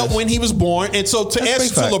can't help when he was born. And so to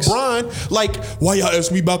answer to LeBron, like, why y'all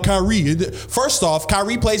ask me about Kyrie? First off,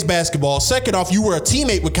 Kyrie plays basketball. Second off, you were a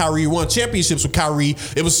teammate with Kyrie. You won championships with Kyrie.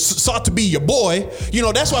 It was sought to be your boy.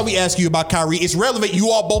 That's why we ask you about Kyrie. It's relevant. You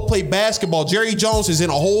all both play basketball. Jerry Jones is in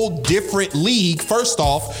a whole different league. First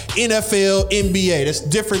off, NFL, NBA. That's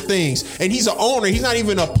different things. And he's an owner. He's not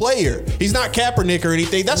even a player. He's not Kaepernick or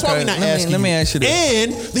anything. That's why we're not asking. Let me ask you this.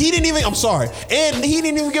 And he didn't even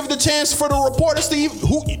give the chance for the reporters to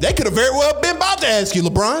they could have very well been about to ask you,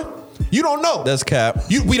 LeBron. You don't know. That's cap.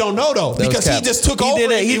 We don't know though because he just took over.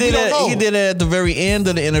 He did it at the very end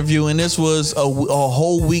of the interview, and this was a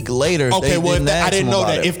whole week later. Okay, I didn't know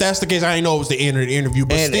that. If that's the case, I didn't know it was the end of the interview.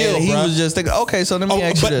 But still, he was just thinking, okay, so let me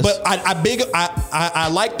ask you this. But I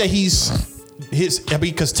like that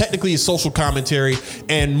because technically it's social commentary,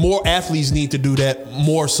 and more athletes need to do that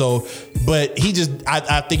more so. But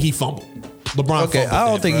I think he fumbled. LeBron. Okay, I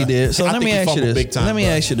don't think he did. So let me ask you this. Let me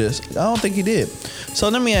ask you this. I don't think he did. So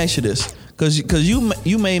let me ask you this, because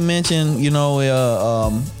you made mention,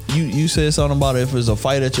 you said something about if it's a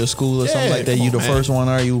fight at your school or something like that. You the first one,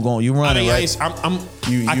 are you running? Right?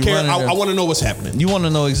 I care. I want to know what's happening. You want to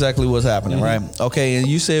know exactly what's happening, right? Okay, and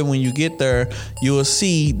you said when you get there, you will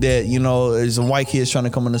see that there's some white kids trying to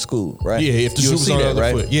come into school, right? Yeah, if the shoes are on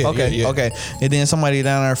the foot. Yeah, okay. And then somebody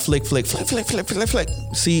down there flick.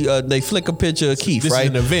 See, they flick a picture of Keith, this right? Is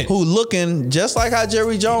an event. Who looking just like how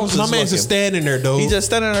Jerry Jones is looking. My man's just standing there, though. He just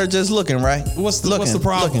standing there, just looking, right? What's the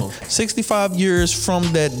problem? 65 years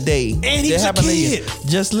from that day, and he's a kid.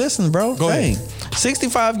 Just listen, bro. Go ahead.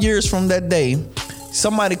 65 years from that day,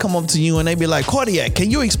 somebody come up to you and they be like, Cardiac, can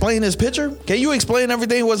you explain this picture? Can you explain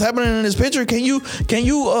everything what's happening in this picture? Are you a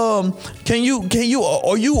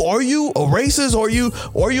racist?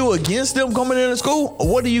 Are you against them coming into school?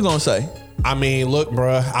 What are you gonna say? I mean, look,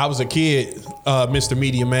 bro, I was a kid, Mr.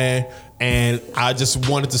 Media Man, and I just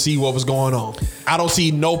wanted to see what was going on. I don't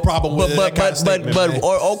see no problem with that kind of statement,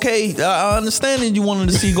 okay, I understand that you wanted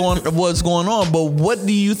to see what's going on, but what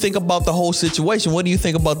do you think about the whole situation? What do you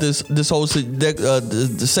think about this whole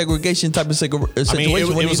the segregation type of situation?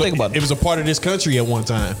 What do you think about it? It was a part of this country at one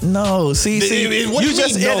time. No, you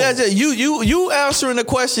answering the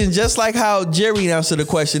question just like how Jerry answered the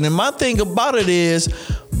question, and my thing about it is,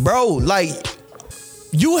 bro, like,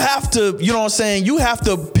 you have to, you know what I'm saying? You have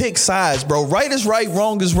to pick sides, bro. Right is right,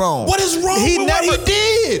 wrong is wrong. What is wrong with what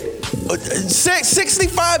he did?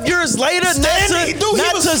 65 years later, he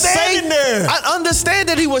was standing there. I understand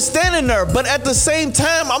that he was standing there, but at the same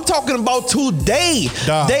time, I'm talking about today.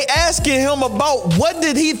 They asking him about what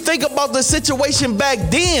did he think about the situation back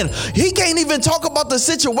then. He can't even talk about the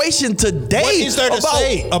situation today. What is there to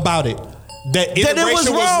say about it? That it was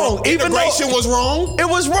wrong. Integration was wrong. It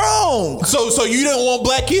was wrong. So you didn't want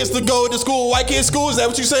black kids to go to school, white kids' school? Is that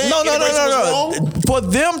what you're saying? No. For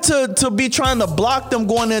them to be trying to block them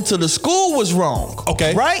going into the school was wrong.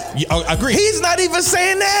 Okay, right? Yeah, I agree. He's not even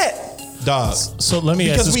saying that. Dog. So let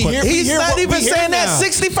me ask this question. He's not even saying that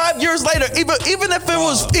 65 years later. Even if it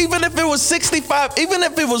was 65, even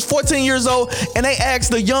if it was 14 years old, and they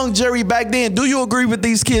asked the young Jerry back then, do you agree with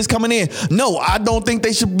these kids coming in? No, I don't think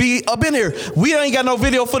they should be up in here. We ain't got no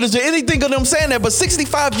video footage or anything of them saying that. But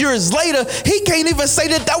 65 years later, he can't even say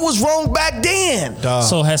that was wrong back then. Dog.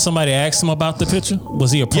 So has somebody asked him about the picture?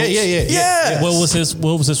 Was he approached? Yeah. What was his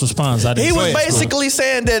response? He was basically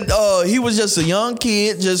saying that he was just a young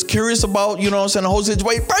kid, just curious about, you know what I'm saying, the whole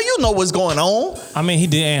situation. Bro, you know what's going on. I mean, he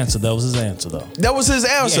did answer. That was his answer, though. That was his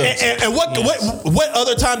answer. And what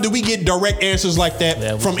other time do we get direct answers like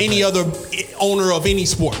that from any other owner of any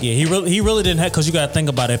sport? Yeah, he really didn't have, because you got to think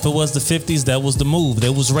about it. If it was the 50s, that was the move.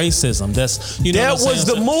 There was racism. That's, you know, that was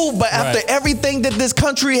the move. But after everything that this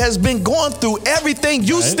country has been going through, everything,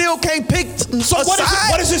 you still can't pick a side.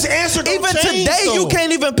 What is his answer gonna even change, today, though? you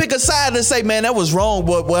can't even pick a side and say, man, that was wrong.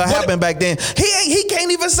 What happened back then? He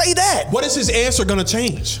can't even say that. What is his answer gonna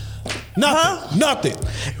change? Nothing.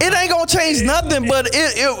 It ain't gonna change nothing, but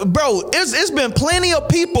it's been plenty of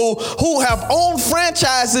people who have owned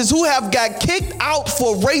franchises who have got kicked out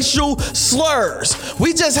for racial slurs.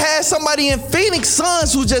 We just had somebody in Phoenix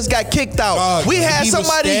Suns who just got kicked out. We had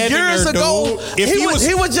somebody years ago.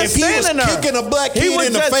 He was just standing there. Kicking a black kid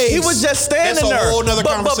in the face. He was just standing there. That's a whole nother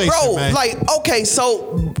conversation, bro, man. like, okay,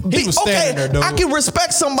 so he was standing there, dude. I can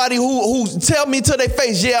respect somebody who tell me to their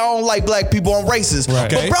face, yeah, I don't like black people, I'm racist.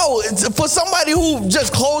 Right. But bro, for somebody who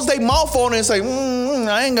just close their mouth on it and say,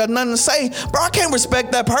 I ain't got nothing to say, bro, I can't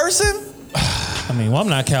respect that person. I mean, well, I'm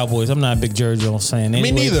not Cowboys. I'm not a big Jerry Jones fan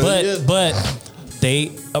anyway. Me neither. But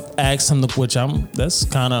they asked him, which that's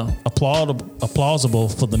kind of plausible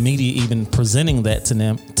for the media even presenting that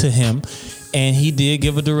to him, and he did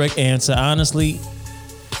give a direct answer. Honestly,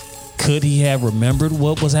 could he have remembered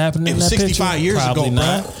what was happening in that picture? 65 years probably ago,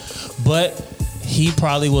 not. bro. But he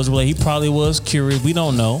probably was curious. We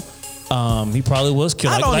don't know. He probably was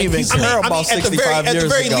curious. I don't even care about 65 years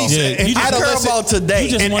ago. You I care about today.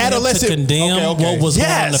 You just wanted him to condemn what was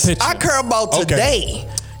going on in the picture. I care about today.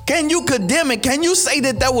 Can you condemn it? Can you say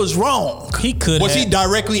that was wrong? He could. Was he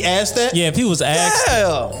directly asked that? Yeah, if he was asked.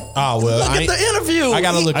 Yeah. Oh well. Look at the interview. I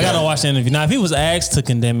gotta watch the interview. Now, if he was asked to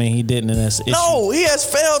condemn it, he didn't. And that's issue. No, he has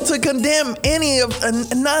failed to condemn any of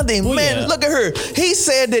nothing. Well, Man, yeah. look at her. He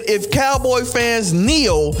said that if Cowboy fans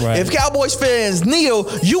kneel, Right.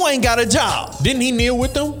 you ain't got a job. Didn't he kneel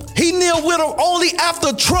with them? He kneeled with them only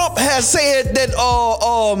after Trump has said that the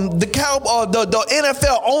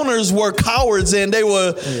NFL owners were cowards and they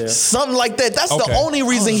were something like that. That's the only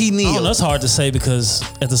reason he I don't know, kneeled. that's hard to say because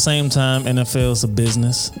at the same time, NFL is a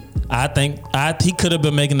business. I think he could have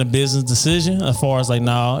been making a business decision as far as like,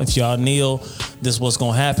 nah, if y'all kneel, this is what's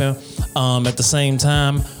gonna happen. At the same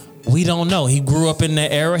time, we don't know. He grew up in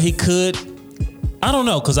that era. He could. I don't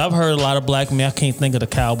know because I've heard a lot of black men. I can't think of the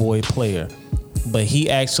Cowboy player, but he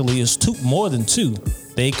actually is more than two.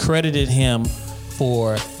 They credited him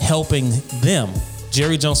for helping them.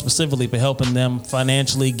 Jerry Jones specifically for helping them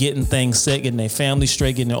financially, getting things set, getting their family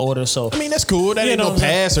straight, getting in order. So I mean, that's cool. That ain't no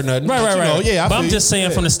pass or nothing. Right. Yeah, but I'm just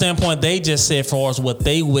saying from the standpoint they just said for us what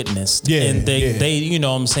they witnessed. Yeah, and they you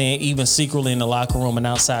know what I'm saying, even secretly in the locker room and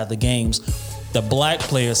outside the games, the black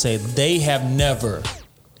players said they have never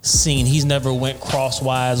seen, he's never went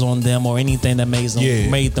crosswise on them or anything that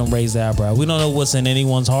made them raise their eyebrow. We don't know what's in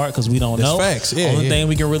anyone's heart because we don't know. Facts. Yeah, Only thing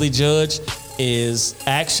we can really judge is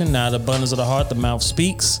action. Now the abundance of the heart, the mouth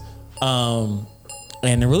speaks. And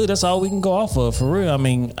really that's all we can go off of for real. I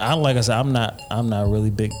mean, like I said, I'm not a really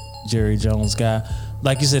big Jerry Jones guy.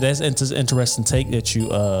 Like you said, that's interesting take that you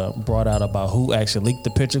brought out about who actually leaked the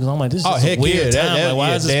picture. Because I'm like, this is just a weird time. Like,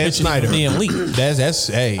 why is this Dan picture Snyder being leaked? That's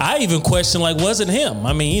hey. I even question, like, was it him?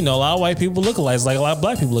 I mean, you know, a lot of white people look alike. It's like a lot of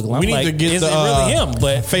black people look alike. We need like, to get is the, it really him?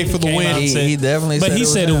 But Faith for the Win. He definitely but said he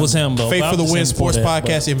said it was him, though. Faith But for the I'm Win just Sports saying for that,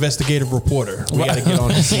 Podcast investigative reporter. We got to get on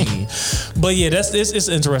the scene. But yeah, it's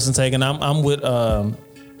interesting take, and I'm with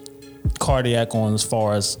Cardiac on as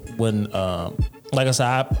far as when, like I said,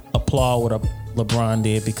 I applaud what LeBron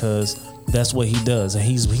did because that's what he does, and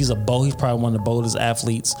he's probably one of the boldest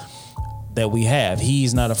athletes that we have.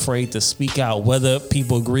 He's not afraid to speak out, whether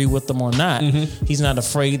people agree with him or not. Mm-hmm. He's not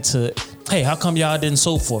afraid to, hey, how come y'all didn't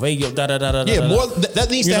so forth? Hey, yo, da. Yeah, more that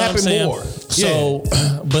needs to happen more. So,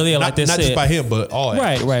 but yeah, like they said, not just by him, but all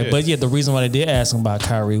right. Yeah. But yeah, the reason why they did ask him about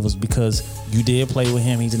Kyrie was because you did play with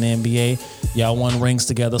him. He's in the NBA. Y'all won rings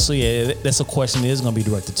together. So yeah, that's a question that is going to be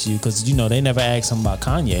directed to you because you know they never asked him about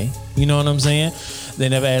Kanye. You know what I'm saying? They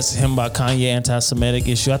never asked him about Kanye anti-Semitic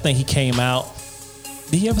issue. I think he came out.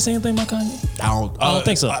 Did he ever say anything about Kanye? I don't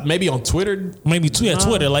think so. Maybe on Twitter. Maybe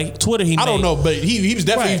Twitter. Like Twitter, I don't know, but he was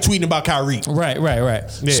definitely tweeting about Kyrie. Right. Yeah.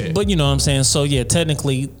 So, but you know what I'm saying? So yeah,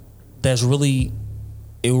 technically, it really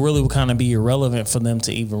would kind of be irrelevant for them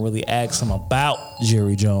to even really ask him about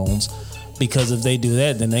Jerry Jones. Because if they do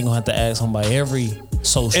that, then they're gonna have to ask him about every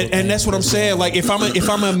social. And that's what I'm saying. Like if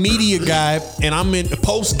I'm a media guy and I'm in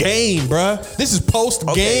post game, bruh. This is post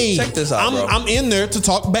game. Okay, check this out, bro. I'm in there to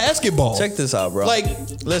talk basketball. Check this out, bro. Like,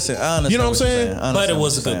 listen, I understand. You know what I'm saying? But it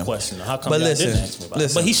was a good question. How come y'all didn't ask me about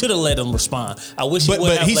it? But he should have let him respond. I wish he would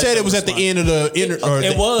have. But he said it was at the end of the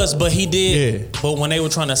It was, but he did. Yeah. But when they were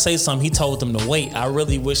trying to say something, he told them to wait. I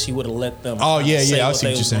really wish he would have let them. Oh yeah, say I see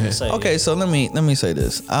what you're saying. Say. Okay, so let me say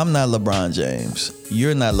this. I'm not LeBron James.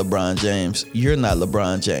 You're not LeBron James. You're not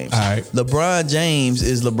LeBron James. All right. LeBron James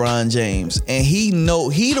is LeBron James, and he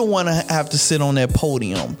don't want to have to sit on that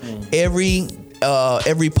podium every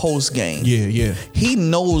post game. Yeah. He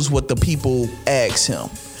knows what the people ask him.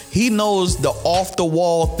 He knows the off the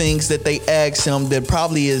wall things that they ask him that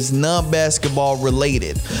probably is non-basketball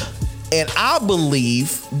related. And I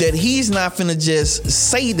believe that he's not finna just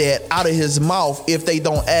say that out of his mouth if they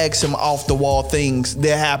don't ask him off the wall things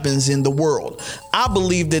that happens in the world. I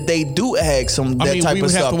believe that they do ask him that type of stuff. We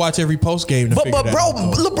would have to watch every post game to figure that out.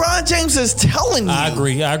 LeBron James is telling you. I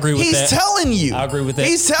agree with He's that. telling you. I agree with that.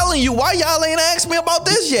 He's telling you, why y'all ain't asked me about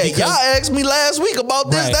this yet? Y'all asked me last week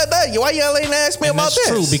about this, that. Why y'all ain't asked me about this?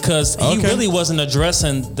 That's true because he really wasn't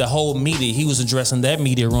addressing the whole media. He was addressing that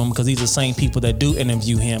media room because these are the same people that do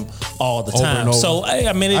interview him all the time. Over. So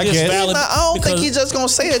I mean, it is valid. I don't think he's just gonna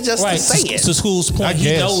say it just to say it. To School's point,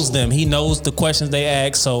 he knows them. He knows the questions they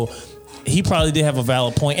ask. So he probably did have a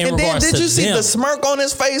valid point in regards to did you see them. the smirk on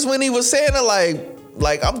his face when he was saying it?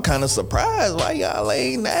 Like I'm kind of surprised why y'all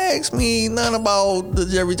ain't asked me nothing about the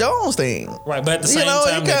Jerry Jones thing. Right, but at the same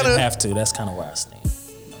time, they didn't have to. That's kind of where I stand.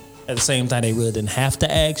 At the same time, they really didn't have to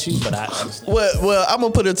ask you, but I understand. Well, I'm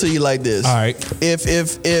gonna put it to you like this. All right. If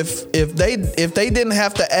they didn't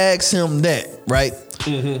have to ask him that, right?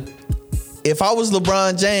 Mm-hmm. If I was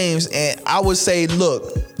LeBron James and I would say,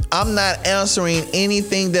 look, I'm not answering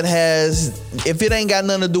anything that has. If it ain't got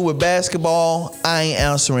nothing to do with basketball, I ain't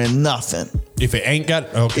answering nothing. If it ain't got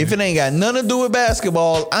If it ain't got nothing to do with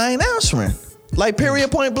basketball, I ain't answering. Like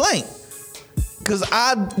period, point blank. Cause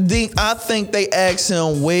I think they ask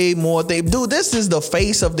him way more. This is the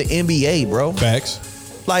face of the NBA, bro. Facts.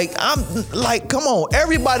 Like come on,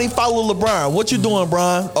 everybody follow LeBron. What you doing,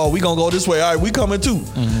 Bron? Oh, we gonna go this way. All right, we coming too.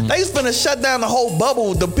 Mm-hmm. They finna shut down the whole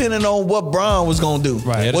bubble depending on what Bron was gonna do.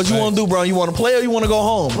 Right. What you want to do, Bron? You want to play or you want to go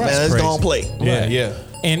home? Right. Man, let's Crazy. go and play. Yeah, Right. yeah.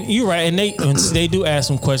 And you're right, and they do ask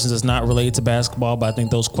some questions that's not related to basketball, but I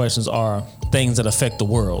think those questions are things that affect the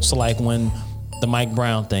world. So like when the Mike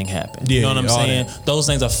Brown thing happened, you know what I'm saying? Those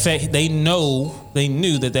things affect. They knew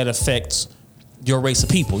that affects your race of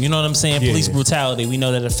people. You know what I'm saying? Police brutality. We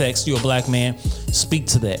know that affects you, a black man. Speak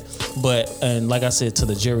to that. And like I said, to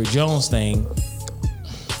the Jerry Jones thing,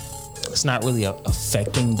 it's not really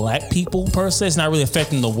affecting black people per se. It's not really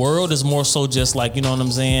affecting the world. It's more so just like, you know what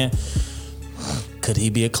I'm saying? Could he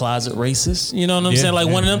be a closet racist? You know what I'm saying? Like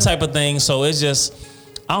one of them type of things. So it's just,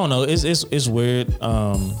 I don't know. It's weird.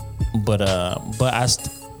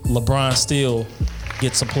 LeBron still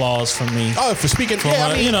gets applause from me. Oh, for speaking,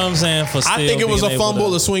 You know what I'm saying? For still I think it was being a able fumble,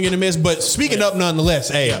 to- a swing and a miss, but speaking up nonetheless.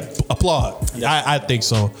 Hey, applaud. I think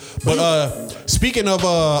so. But speaking of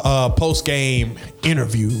post game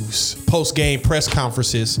interviews, post game press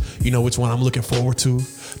conferences, you know which one I'm looking forward to?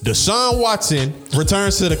 Deshaun Watson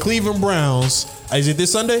returns to the Cleveland Browns. Is it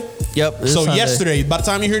this Sunday? Yep. this So Sunday. yesterday, by the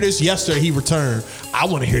time you hear this, yesterday he returned. I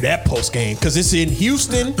want to hear that post game because it's in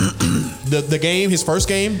Houston. The game, his first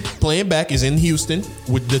game playing back is in Houston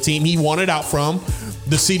with the team he wanted out from.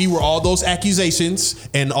 The city where all those accusations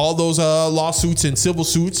and all those lawsuits and civil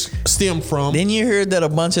suits stem from. Didn't you hear that a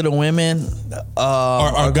bunch of the women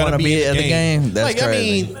are going to be at the game? That's like,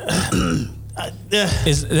 crazy. I mean, I thought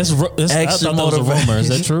that was a rumor. Is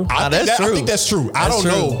that true? I think that's true. I don't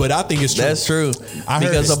know, but I think it's true. That's true. I heard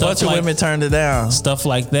Because a stuff bunch of like- women turned it down. Stuff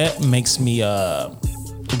like that makes me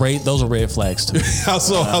those are red flags to me. How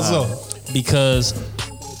so? Because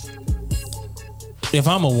if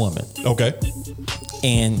I'm a woman Okay.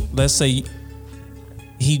 and let's say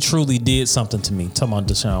he truly did something to me, talking about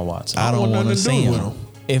Deshaun Watson, I don't want to see with him.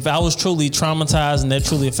 if I was truly traumatized and that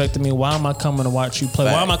truly affected me, why am I coming to watch you play?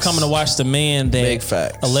 Why am I Facts. coming to watch the man Big that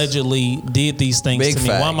facts. allegedly did these things Big to me?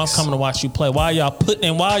 Why am I facts. coming to watch you play? Why are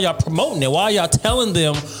y'all why are y'all promoting it? Why are y'all telling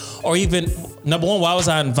them? Or even, number one, why was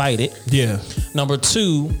I invited? Yeah. Number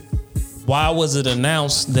two, why was it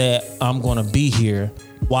announced that I'm going to be here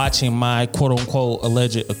watching my quote unquote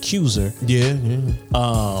alleged accuser? Yeah.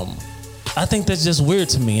 I think that's just weird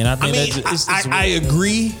to me, and I think that's I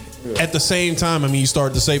agree. At the same time, I mean, you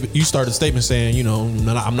started the statement saying, you know,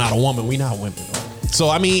 I'm not a woman. We not women. So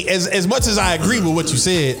I mean, as much as I agree with what you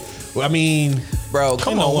said, I mean, Bro,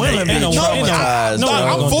 come Ain't on. no woman- Women be ain't no- traumatized. no- bro. no-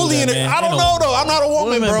 I'm gonna fully do in that, it. man. I don't Ain't know though. I'm not a woman,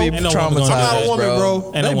 Women bro. be Ain't no woman gonna do traumatized, that. I'm not a woman, bro.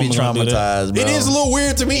 Ain't no They be woman gonna do that. traumatized, bro. It is a little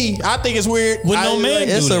weird to me. I think it's weird. With no man.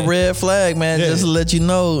 It's do a that. red flag, man. Yeah. Just to let you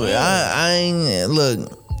know, I ain't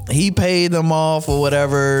look. He paid them off or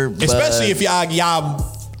whatever, but Especially if y'all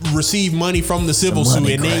receive money from the civil Some suit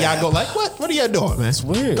money and then y'all grab. go like, what are y'all doing, man? It's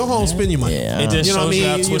weird, Go home, man. spend your money. Yeah. It just You know what shows I you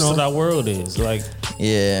how mean? You twisted know. our world is. Like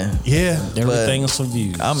yeah. Yeah. everything is for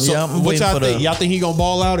views. I'm So I'm what waiting y'all for think? the. Y'all think he gonna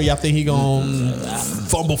ball out or y'all think he gonna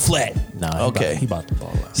fumble flat? Nah, Okay. he about to ball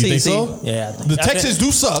out. You See, think see? so? Yeah, I think The Texans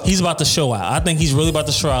do suck. He's about to show out. I think he's really about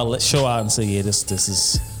to show out and say, yeah, this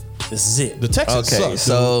is it. The Texans Okay, suck.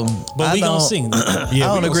 so But I we gonna don't- see. Yeah, I we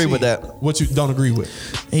don't gonna agree see. with that. What you don't agree with?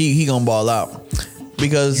 He gonna ball out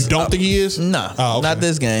because You don't think he is? Nah, Oh, okay. not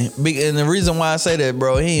this game. And the reason why I say that,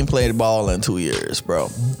 bro, he ain't played ball in 2 years, bro.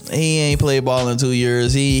 He ain't played ball in 2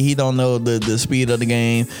 years. He don't know the speed of the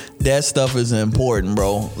game. That stuff is important,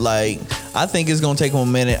 bro. Like, I think it's gonna take him a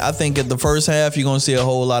minute. I think at the first half you're gonna see a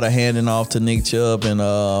whole lot of handing off to Nick Chubb and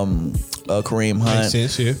Kareem Hunt. Makes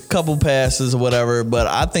sense, yeah. Couple passes or whatever, but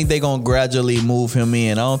I think they're gonna gradually move him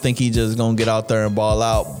in. I don't think he just gonna get out there and ball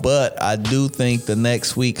out. But I do think the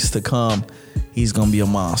next weeks to come, he's gonna be a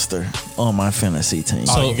monster on my fantasy team.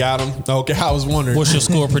 Oh, you got him? Okay, I was wondering. What's your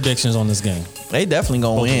score predictions on this game? They definitely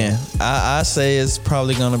gonna win. I say it's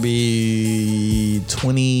probably gonna be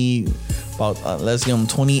 20. About let's give them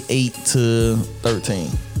 28-13.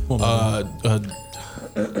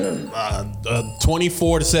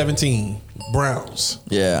 24-17 Browns.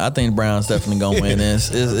 Yeah, I think Brown's definitely gonna win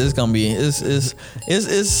this. It's gonna be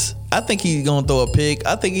it's. I think he's gonna throw a pick.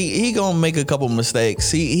 I think he gonna make a couple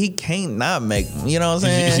mistakes. He can't not make. You know what I'm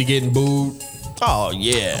saying? Is he getting booed? Oh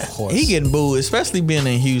yeah, Of course. he getting booed, especially being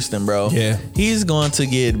in Houston, bro. Yeah. He's going to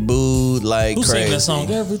get booed like Who crazy. sang that song?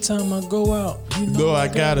 Every time I go out, you know No, I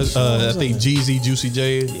got it. I think Jeezy, Juicy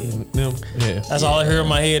J, them. Yeah. That's all I hear in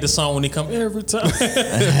my head. The song when he come every time.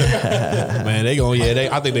 Man, they gonna. Yeah,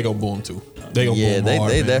 I think they gonna boom too. They gonna Yeah, boom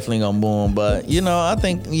hard, they man. definitely gonna boom. But I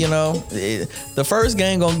think the first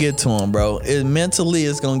game gonna get to him, bro. Mentally,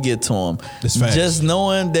 it's gonna get to him. That's facts. Just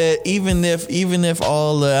knowing that even if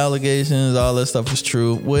all the allegations, all that stuff is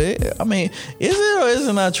true, well, I mean, is it or is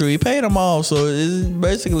it not true? He paid them off, so is it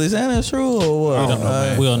basically saying it's true or what? We don't know,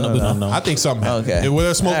 man. we don't know. I think something happened. Okay. Where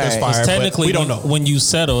there's smoke, there's All right. fire. It's technically, but we don't know. when you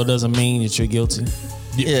settle, it doesn't mean that you're guilty.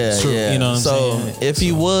 Yeah, it's true. yeah. You know what I'm so saying? if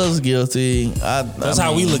he was guilty, That's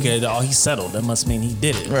how we look at it. Oh, he settled. That must mean he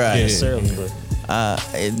did it. Right. Not necessarily, but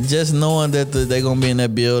just knowing that they're gonna be in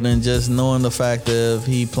that building, just knowing the fact that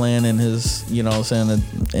he playing in his,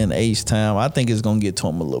 in H-Town, I think it's gonna get to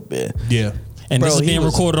him a little bit. Yeah. And Bro, this is he being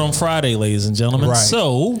was- recorded on Friday, ladies and gentlemen. Right.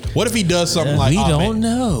 So What if he does something like? we oh, don't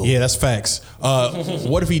man. know. Yeah, that's facts.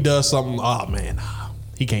 What if he does something? Oh man,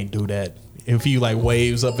 he can't do that. If he like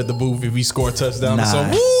waves up at the booth, if he score a touchdown or Nah.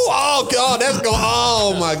 something, woo, oh god, that's go.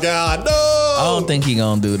 Oh my god, no. I don't think he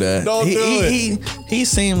gonna do that. Don't he, do he, it. He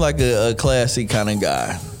seemed like a classy kind of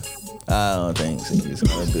guy. I don't think he's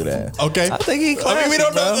gonna do that. Okay. I think he classy. I mean, we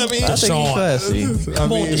don't know. bro. I mean, I think Deshaun. he classy. I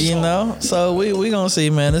mean, So we gonna see,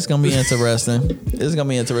 man. It's gonna be interesting. It's gonna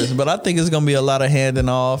be interesting, but I think it's gonna be a lot of handing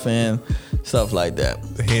off and stuff like that.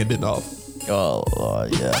 handing off. Oh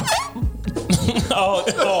Lord, yeah.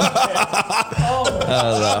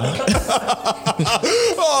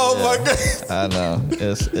 Oh my god. I know.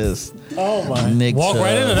 It's oh my, Nick walk Chubb.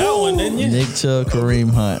 right into that one, didn't you? Nick Chubb,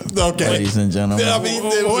 Kareem Hunt. Okay. Ladies and gentlemen. I mean,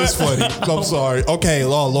 it was funny. I'm sorry. Okay,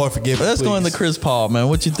 Lord forgive me. Let's go please. into Chris Paul, man.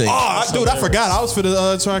 What you think? Dude, I forgot. I was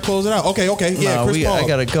finna try to close it out. Okay, yeah, Nah, Chris Paul. I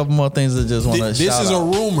got a couple more things that just want to This shout is out. a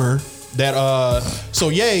rumor that so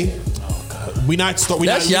Ye. We not start. We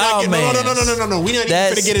That's not, y'all we not get, man. no. We not even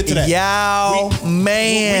That's finna get into that. y'all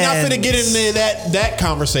man. We're not finna get into that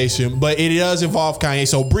conversation, but it does involve Kanye.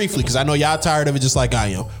 So briefly, because I know y'all tired of it, just like I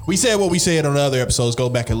am. We said what we said on the other episodes. Go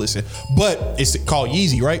back and listen. But it's called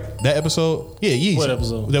Yeezy, right? That episode, yeah, Yeezy. What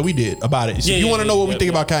episode? That we did about it. So Yeah, if you yeah, want to know yeah, what we yeah,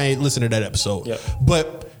 think yeah. about Kanye, listen to that episode. Yep.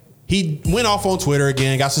 But he went off on Twitter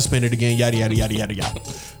again, got suspended again, yada yada yada yada yada.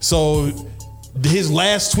 So his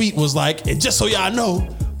last tweet was like, and just so y'all know,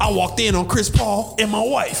 I walked in on Chris Paul and my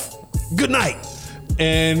wife. Good night.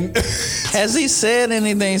 And Has he said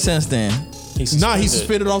anything since then? he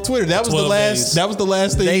suspended off Twitter. That was the 12 last. days. That was the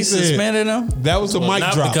last thing They he said. suspended him? That was the mic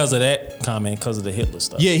Not drop. because of that comment, because of the Hitler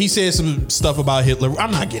stuff. Yeah, he said some stuff about Hitler. I'm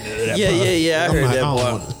not getting into that. Yeah, bro. yeah. I I'm heard not- that, don't boy.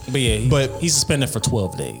 want- But yeah, But- he's suspended for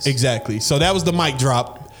 12 days. Exactly. So that was the mic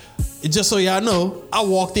drop. Just so y'all know, I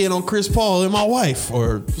walked in on Chris Paul and my wife,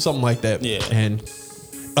 or something like that. Yeah. And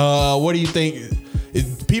what do you think?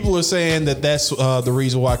 People are saying that that's the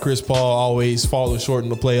reason why Chris Paul always falling short in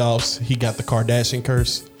the playoffs. He got the Kardashian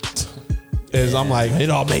curse. As I'm like, it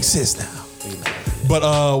all makes sense now.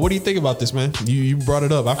 But what do you think about this, man? You brought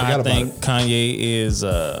it up. I forgot I about think it. Kanye is,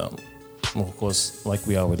 well, of course, like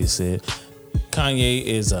we already said, Kanye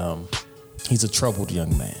is he's a troubled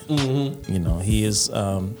young man. Mm-hmm. You know, he is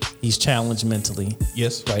he's challenged mentally.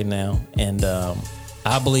 Yes. right now, and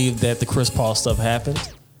I believe that the Chris Paul stuff happened,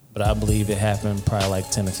 but I believe it happened probably like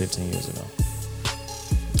 10 or 15 years ago.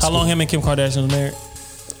 How long him and Kim Kardashian was married?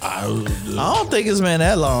 I don't think it's been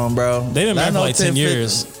that long, bro. They've been married I for know like 10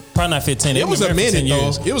 years. Probably not 15. They've It was been a married for minute, 10 though.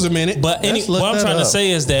 years. It was a minute. But Let's look what I'm that trying to up. say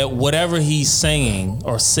is that whatever he's saying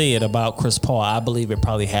or said about Chris Paul, I believe it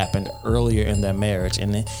probably happened earlier in their marriage,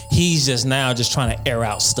 and then he's just now just trying to air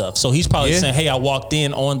out stuff. So he's probably Yeah. saying, "Hey, I walked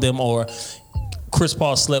in on them," or Chris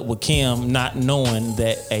Paul slept with Kim, not knowing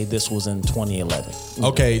that, hey, this was in 2011.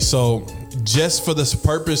 Okay, so just for the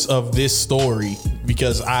purpose of this story,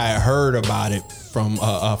 because I heard about it from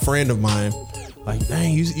a friend of mine, like,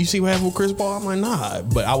 dang, you see what happened with Chris Paul? I'm like, nah.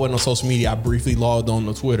 But I wasn't on social media. I briefly logged on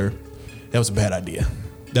to Twitter. That was a bad idea.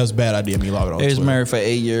 That was a bad idea, me logging on He was Twitter. married for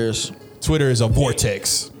 8 years. Twitter is a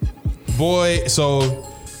vortex. Boy, so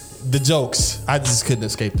the jokes, I just couldn't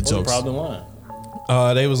escape the jokes. Probably one.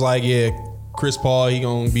 They was like, yeah, Chris Paul, he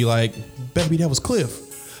gonna be like, baby, that was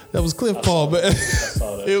Cliff. That was Cliff Paul. But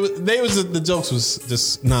the jokes was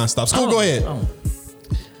just nonstop. School, go ahead.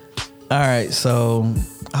 All right, so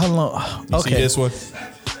how long? You see Okay, this one?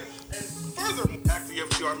 Further, after the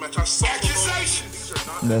FTR match, I saw accusations. These are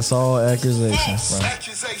not that's all accusations, bro.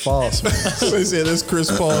 accusations. False. Man. They said that's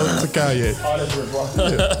Chris Paul to Kanye.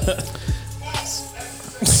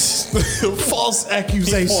 False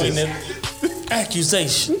accusations.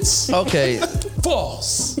 Accusations. Okay,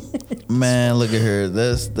 False. man, look at here.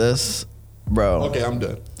 That's bro. Okay, I'm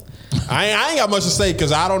done. I ain't got much to say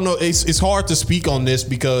because I don't know. It's hard to speak on this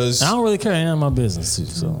because I don't really care. None of my business too.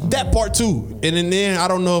 So that part too, and then I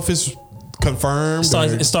don't know if it's confirmed.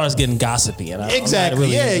 It starts getting gossipy, and Exactly.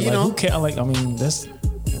 Really, yeah, you know. Who cares? Like, I mean, that's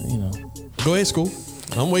Go ahead, School.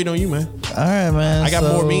 I'm waiting on you, man. All right, man. I got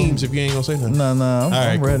more memes if you ain't gonna say nothing. No,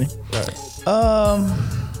 I'm cool. ready. All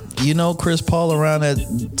right. You know Chris Paul around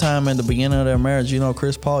that time in the beginning of their marriage. You know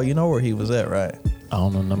Chris Paul. You know where he was at, right? I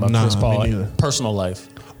don't know nothing about Nah, Chris me Paul neither. personal life.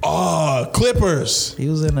 Oh, Clippers. He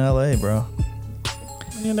was in L.A., bro.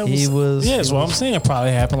 Yeah, He was- Yeah, that's what I'm saying. It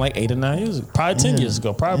probably happened like 8 or 9 years ago. Probably 10 years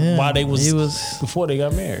ago. Probably Yeah. while they was He was- before they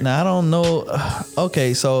got married. Now I don't know.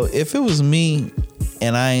 Okay, so if it was me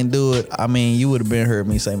and I ain't do it, I mean, you would have been heard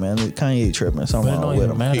me say, "Man, Kanye tripping, something But it wrong don't with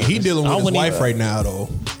even him." matter. He dealing with I his wouldn't wife even- right now,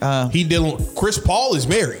 though. He dealing. Chris Paul is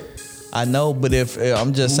married. I know, but if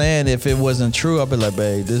I'm just saying, if it wasn't true, I'd be like,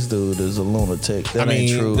 "Babe, this dude is a lunatic. That I ain't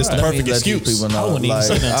mean, true." that's the Let me perfect let these excuse. people I know. wouldn't even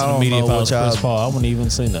say Like, nothing I to the don't media know if I what was Chris y'all- Paul. I wouldn't even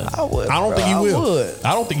say nothing. I would. I don't think he will. would.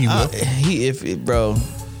 I don't think he will. Bro.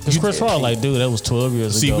 Because Chris Paul, like, dude, that was 12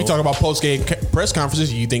 years See, ago. we talk about post-game press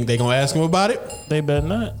conferences. You think they gonna ask him about it? They better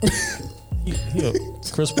not.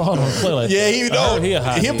 Chris Paul don't play like Yeah, that. he I don't. heard he a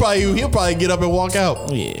hot He'll head. probably get up and walk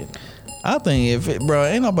out. Yeah. I think bro,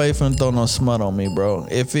 ain't nobody finna throw no smut on me, bro.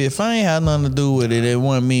 If I ain't had nothing to do with it, it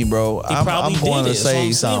wasn't me, bro. He I'm probably going did to it, that's what say I'm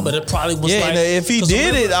saying, something. but it probably was yeah, like- if he 'cause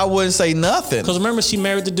did remember- it, I wouldn't say nothing. Because remember, she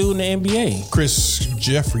married the dude in the NBA. Chris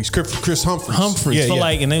Humphries. Humphries Yeah, for yeah.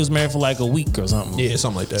 like, and they was married for like a week or something. Yeah,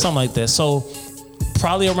 something like that. Something like that. So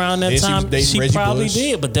probably around that Then she was time, dating she Reggie probably Bush.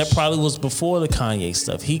 did, but that probably was before the Kanye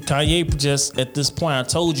stuff. Kanye just at this point, I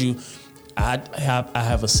told you, I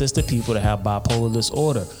have assisted people that have bipolar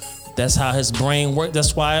disorder. That's how his brain works.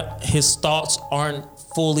 That's why his thoughts aren't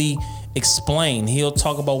fully explained. He'll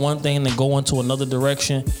talk about one thing and then go into another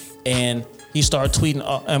direction, and he started tweeting.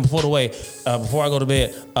 And before I go to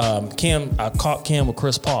bed, I caught Kim with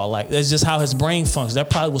Chris Paul. Like, that's just how his brain functions. That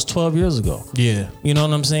probably was 12 years ago. Yeah. You know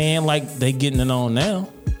what I'm saying? Like, they getting it on now.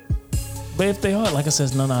 But if they are, like I said,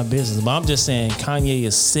 it's none of our business. But I'm just saying Kanye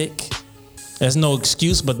is sick. There's no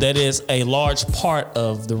excuse, but that is a large part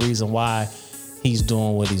of the reason why he's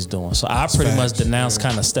doing what he's doing. So I pretty much denounced,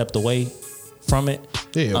 kind of stepped away from it.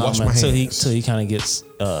 Yeah, wash my until hands. he kind of gets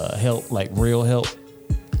help, like real help,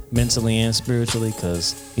 mentally and spiritually.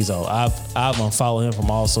 Because I've unfollowed him from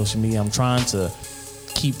all social media. I'm trying to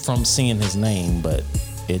keep from seeing his name, but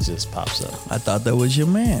it just pops up. I thought that was your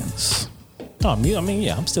man's. No, I mean,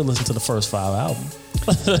 yeah, I'm still listening to the first 5 albums.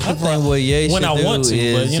 I think what Ye should When I do want to, but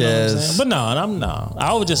is you know what I'm saying. just But no,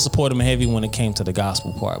 I would just support him heavy when it came to the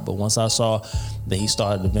gospel part. But once I saw that he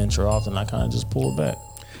started to venture off, then I kind of just pulled back.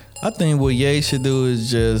 I think what Ye should do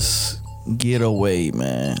is just get away,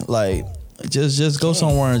 man. Like just go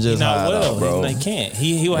somewhere and just hide out, bro. They can't.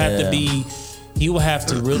 He will have to Yeah. be. He will have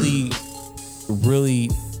to really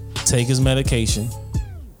take his medication.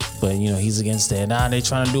 But you know he's against that. Nah, they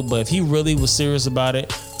trying to do. But if he really was serious about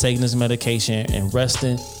it, taking his medication and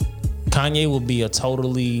resting, Kanye will be a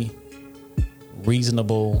totally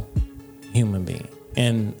reasonable human being.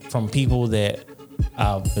 And from people that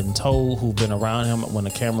I've been told who've been around him when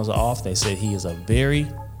the cameras are off, they said he is a very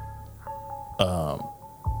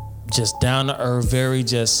just down to earth, very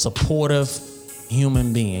just supportive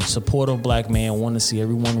human being, supportive black man, want to see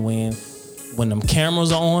everyone win. When them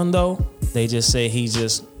cameras are on though, they just say he's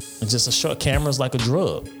just a short camera's like a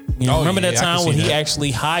drug. You know, remember that yeah, I can time when see he that.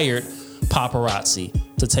 actually hired paparazzi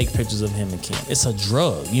to take pictures of him and Kim? It's a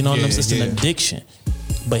drug. You know what I'm saying? It's Yeah. an addiction.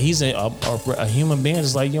 But he's a human being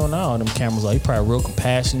just like you and I. Them cameras are. He probably real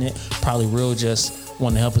compassionate, probably real just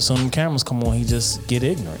want to help us. When them cameras come on, he just get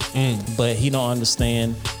ignorant. But he don't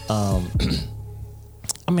understand. I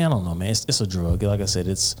mean, I don't know, man. It's a drug. Like I said,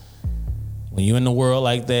 it's when you're in the world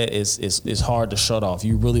like that, it's hard to shut off.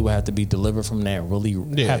 You really would have to be delivered from that. Really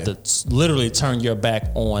have to literally turn your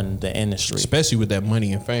back on the industry, Especially with that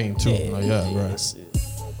money and fame too. It's-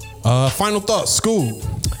 Final thoughts, School.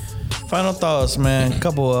 Final thoughts, man. A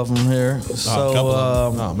couple of them here. So, couple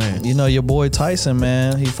of 'em. Oh, man. You know your boy Tyson,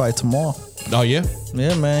 man. He fight tomorrow. Oh yeah.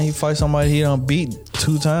 Yeah, man. He fight somebody he done beat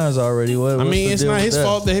 2 times already. I mean, it's not his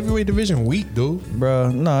fault. The heavyweight division weak, dude.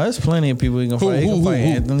 Bro, no, there's plenty of people he can fight. He can fight who?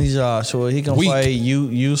 Anthony Joshua. He can Weak. fight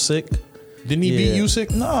Usyk. Didn't he beat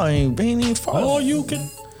Usyk? No, he ain't even fought. Oh, you can.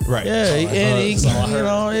 Right. Yeah, So, and he that's all I can, you heard.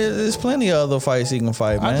 know, there's plenty of other fights he can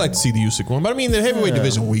fight, man. I'd like to see the Usyk one, but I mean the heavyweight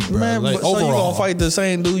division weak, bro. Man, Like, but so you overall, gonna fight the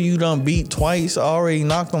same dude you done beat twice, already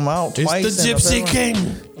knocked him out it's twice? the in Gypsy February?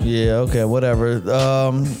 King. Yeah, okay, whatever.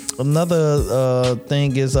 Another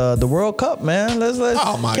thing is the World Cup, man. Let's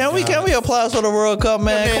Oh my can we apply for the World Cup,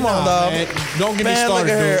 man? Man, Come on, nah, dog. man. Don't get me Man, started,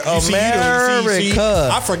 look at dude. here. You see, America.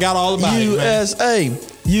 I forgot all about it, man.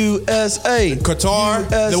 USA. Qatar,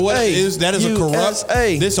 that is a corrupt.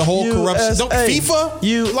 This a whole corruption. Don't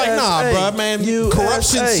FIFA? Like nah, bro, man.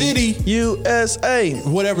 Corruption city. USA.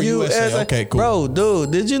 Whatever USA. Okay, cool. Bro,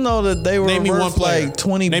 dude, did you know that they were Name me one worth player. like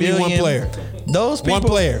 20 Name billion? me one player. Those people. One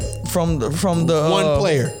player. From the One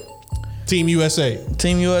player. Team USA.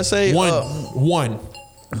 Team USA. One.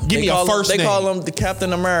 Give me a first name. They call him the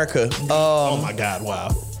Captain America. Oh my God! Wow.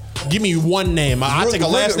 Give me one name. I'll take a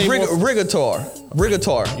last name.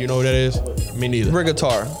 Rigatar. You know what that is? Me neither.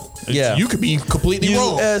 Rigatar. Yeah. You could be completely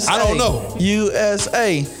wrong. I don't know.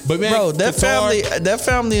 USA. But man, bro, Qatar, that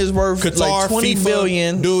family is worth Qatar, like 20 FIFA,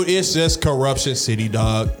 billion. Dude, it's just corruption city,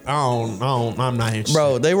 dog. I'm not interested.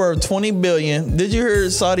 Bro, they were 20 billion. Did you hear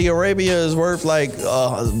Saudi Arabia is worth like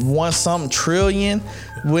 1-something trillion?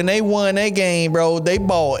 When they won that game, bro, they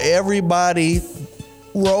bought everybody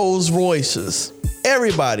Rolls Royces.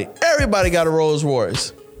 Everybody got a Rolls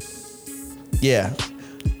Royce. Yeah.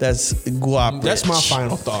 That's guap. That's my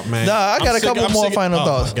final thought, man. Nah, I got a couple more final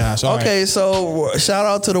thoughts. Oh my gosh. All okay, right. so shout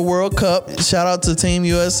out to the World Cup. Shout out to Team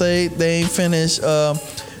USA. They ain't finished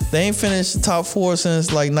the top 4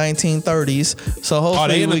 since like 1930s. So hopefully Are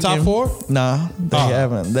they in the top 4? Nah, they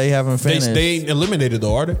haven't. They haven't finished. They ain't eliminated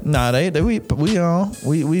though, are they? Nah, we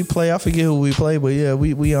play. I forget who we play, but yeah,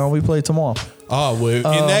 we play tomorrow. Oh, well,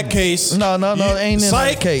 in that case. No, ain't in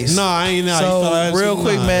that case. No, I ain't. So, real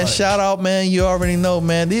quick, man, shout out, man. You already know,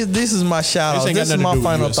 man. This is my shout out. This is my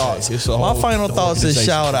final thoughts. My final thoughts is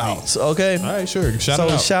shout outs, okay? All right, sure.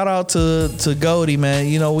 Shout out to Goldie, man.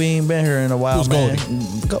 You know, we ain't been here in a while, Who's man.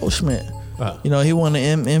 Goldie? Goldschmidt. You know, he won the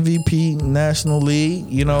MVP National League.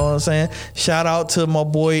 You know what I'm saying? Shout out to my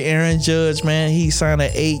boy Aaron Judge, man. He signed an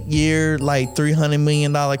 8-year, like $300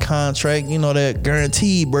 million contract. You know, that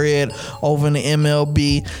guaranteed bread over in the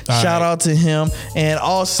MLB. Shout out to him. And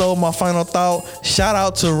also, my final thought, shout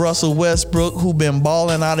out to Russell Westbrook, who been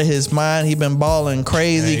balling out of his mind. He been balling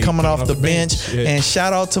crazy, coming off the bench. Yeah. And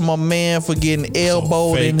shout out to my man for getting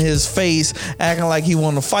elbowed in his face, acting like he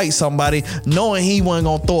wanted to fight somebody, knowing he wasn't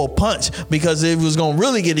going to throw a punch, because it was gonna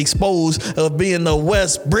really get exposed of being the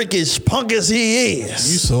West Brickish punk as he is.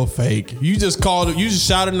 You so fake. You just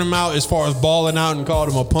shouted him out as far as balling out and called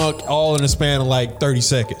him a punk all in the span of like 30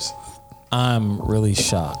 seconds. I'm really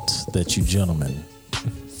shocked that you gentlemen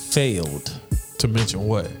failed to mention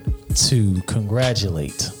what? To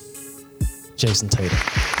congratulate Jason Tatum.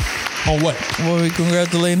 On what? Well, we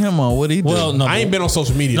congratulating him on what he did. Well, I ain't been on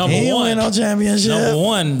social media. He ain't win no championship. Number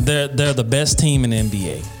one, they're the best team in the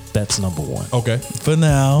NBA. That's number one. Okay. For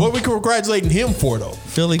now. What we congratulating him for though?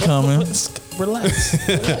 Philly coming.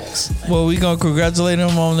 Relax. Well, we gonna congratulate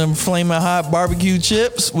him on them flaming hot barbecue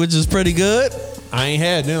chips, which is pretty good. I ain't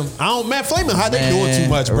had them. Flaming Hot, they doing too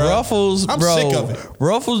much, bro. Ruffles, I'm bro. sick of it.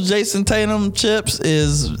 Ruffles Jason Tatum chips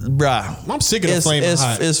is, bruh. I'm sick of the Flaming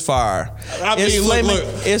Hot. It's fire. I mean, it's flaming.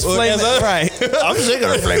 It's flaming. Right. I'm sick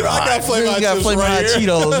of the Flaming Hot. I got Flaming Hot, got chips Flaming right Hot here.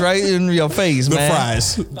 Cheetos right in your face, The man.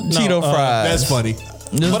 fries. Cheeto fries. That's funny.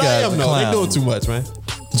 But I am though. They doing too much, man.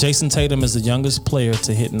 Jason Tatum is the youngest player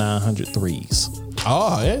to hit 900 threes.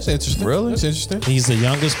 Oh, that's interesting. Really? That's interesting. He's the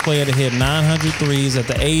youngest player to hit 900 threes at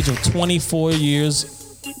the age of 24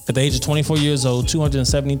 years. At the age of 24 years old,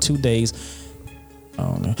 272 days. I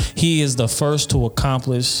don't know. He is the first to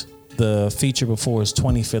accomplish the feature before his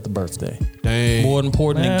 25th birthday. Dang. More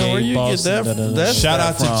important than where Gabe you Boston. get that Shout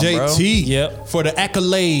out to from, bro? JT Yep. for the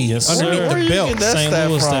accolade Yes, sir. underneath Where the you belt. get that St. stat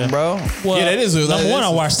Louis from, there. bro? Well, Yeah, that is number one. I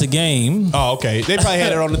watched the game, Oh, okay. They probably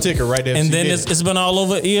had it on the ticker right there. and then it's been all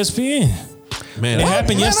over ESPN. man. It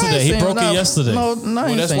happened yesterday. He broke it yesterday. No,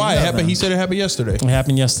 Well, that's why it happened. He said it happened yesterday. It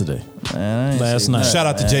happened yesterday. Last night. Shout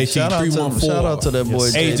out to JT, Shout 314. Shout out to that boy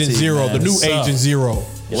Agent JT, Zero, man. the new What's up? Agent Zero.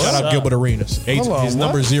 What's Shout out up? Gilbert Arenas. Agent, Hold on, his what?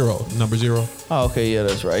 number zero. Number zero. Oh, okay, yeah,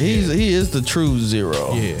 that's right. He is the true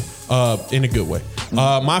zero. Yeah. In a good way.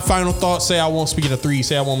 My final thought, say I won't, speaking of three,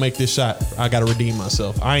 say I won't make this shot. I got to redeem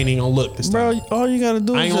myself. I ain't even going to look this time. Bro, all you gotta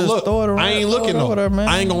do I is ain't gonna just look. throw it around. I ain't looking though. There, man.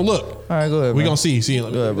 I ain't gonna look. All right, go ahead. We man. gonna see. See,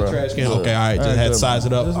 let me Go ahead, put the bro. trash can. Go Okay, ahead. all right. Just All right, had to good, size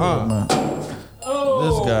it man. up.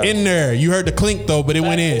 This guy, In there. You heard the clink though, but it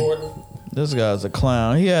went in. this guy's a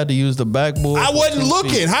clown. He had to use the backboard. I for wasn't 2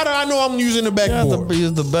 looking. feet. How did I know I'm using the You have backboard? to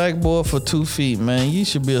use the backboard for 2 feet, man. You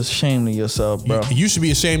should be ashamed of yourself, bro. You should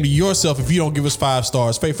be ashamed of yourself if you don't give us 5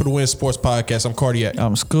 stars. Faith for the Win Sports Podcast. I'm Cardiac.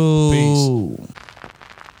 I'm school. Peace.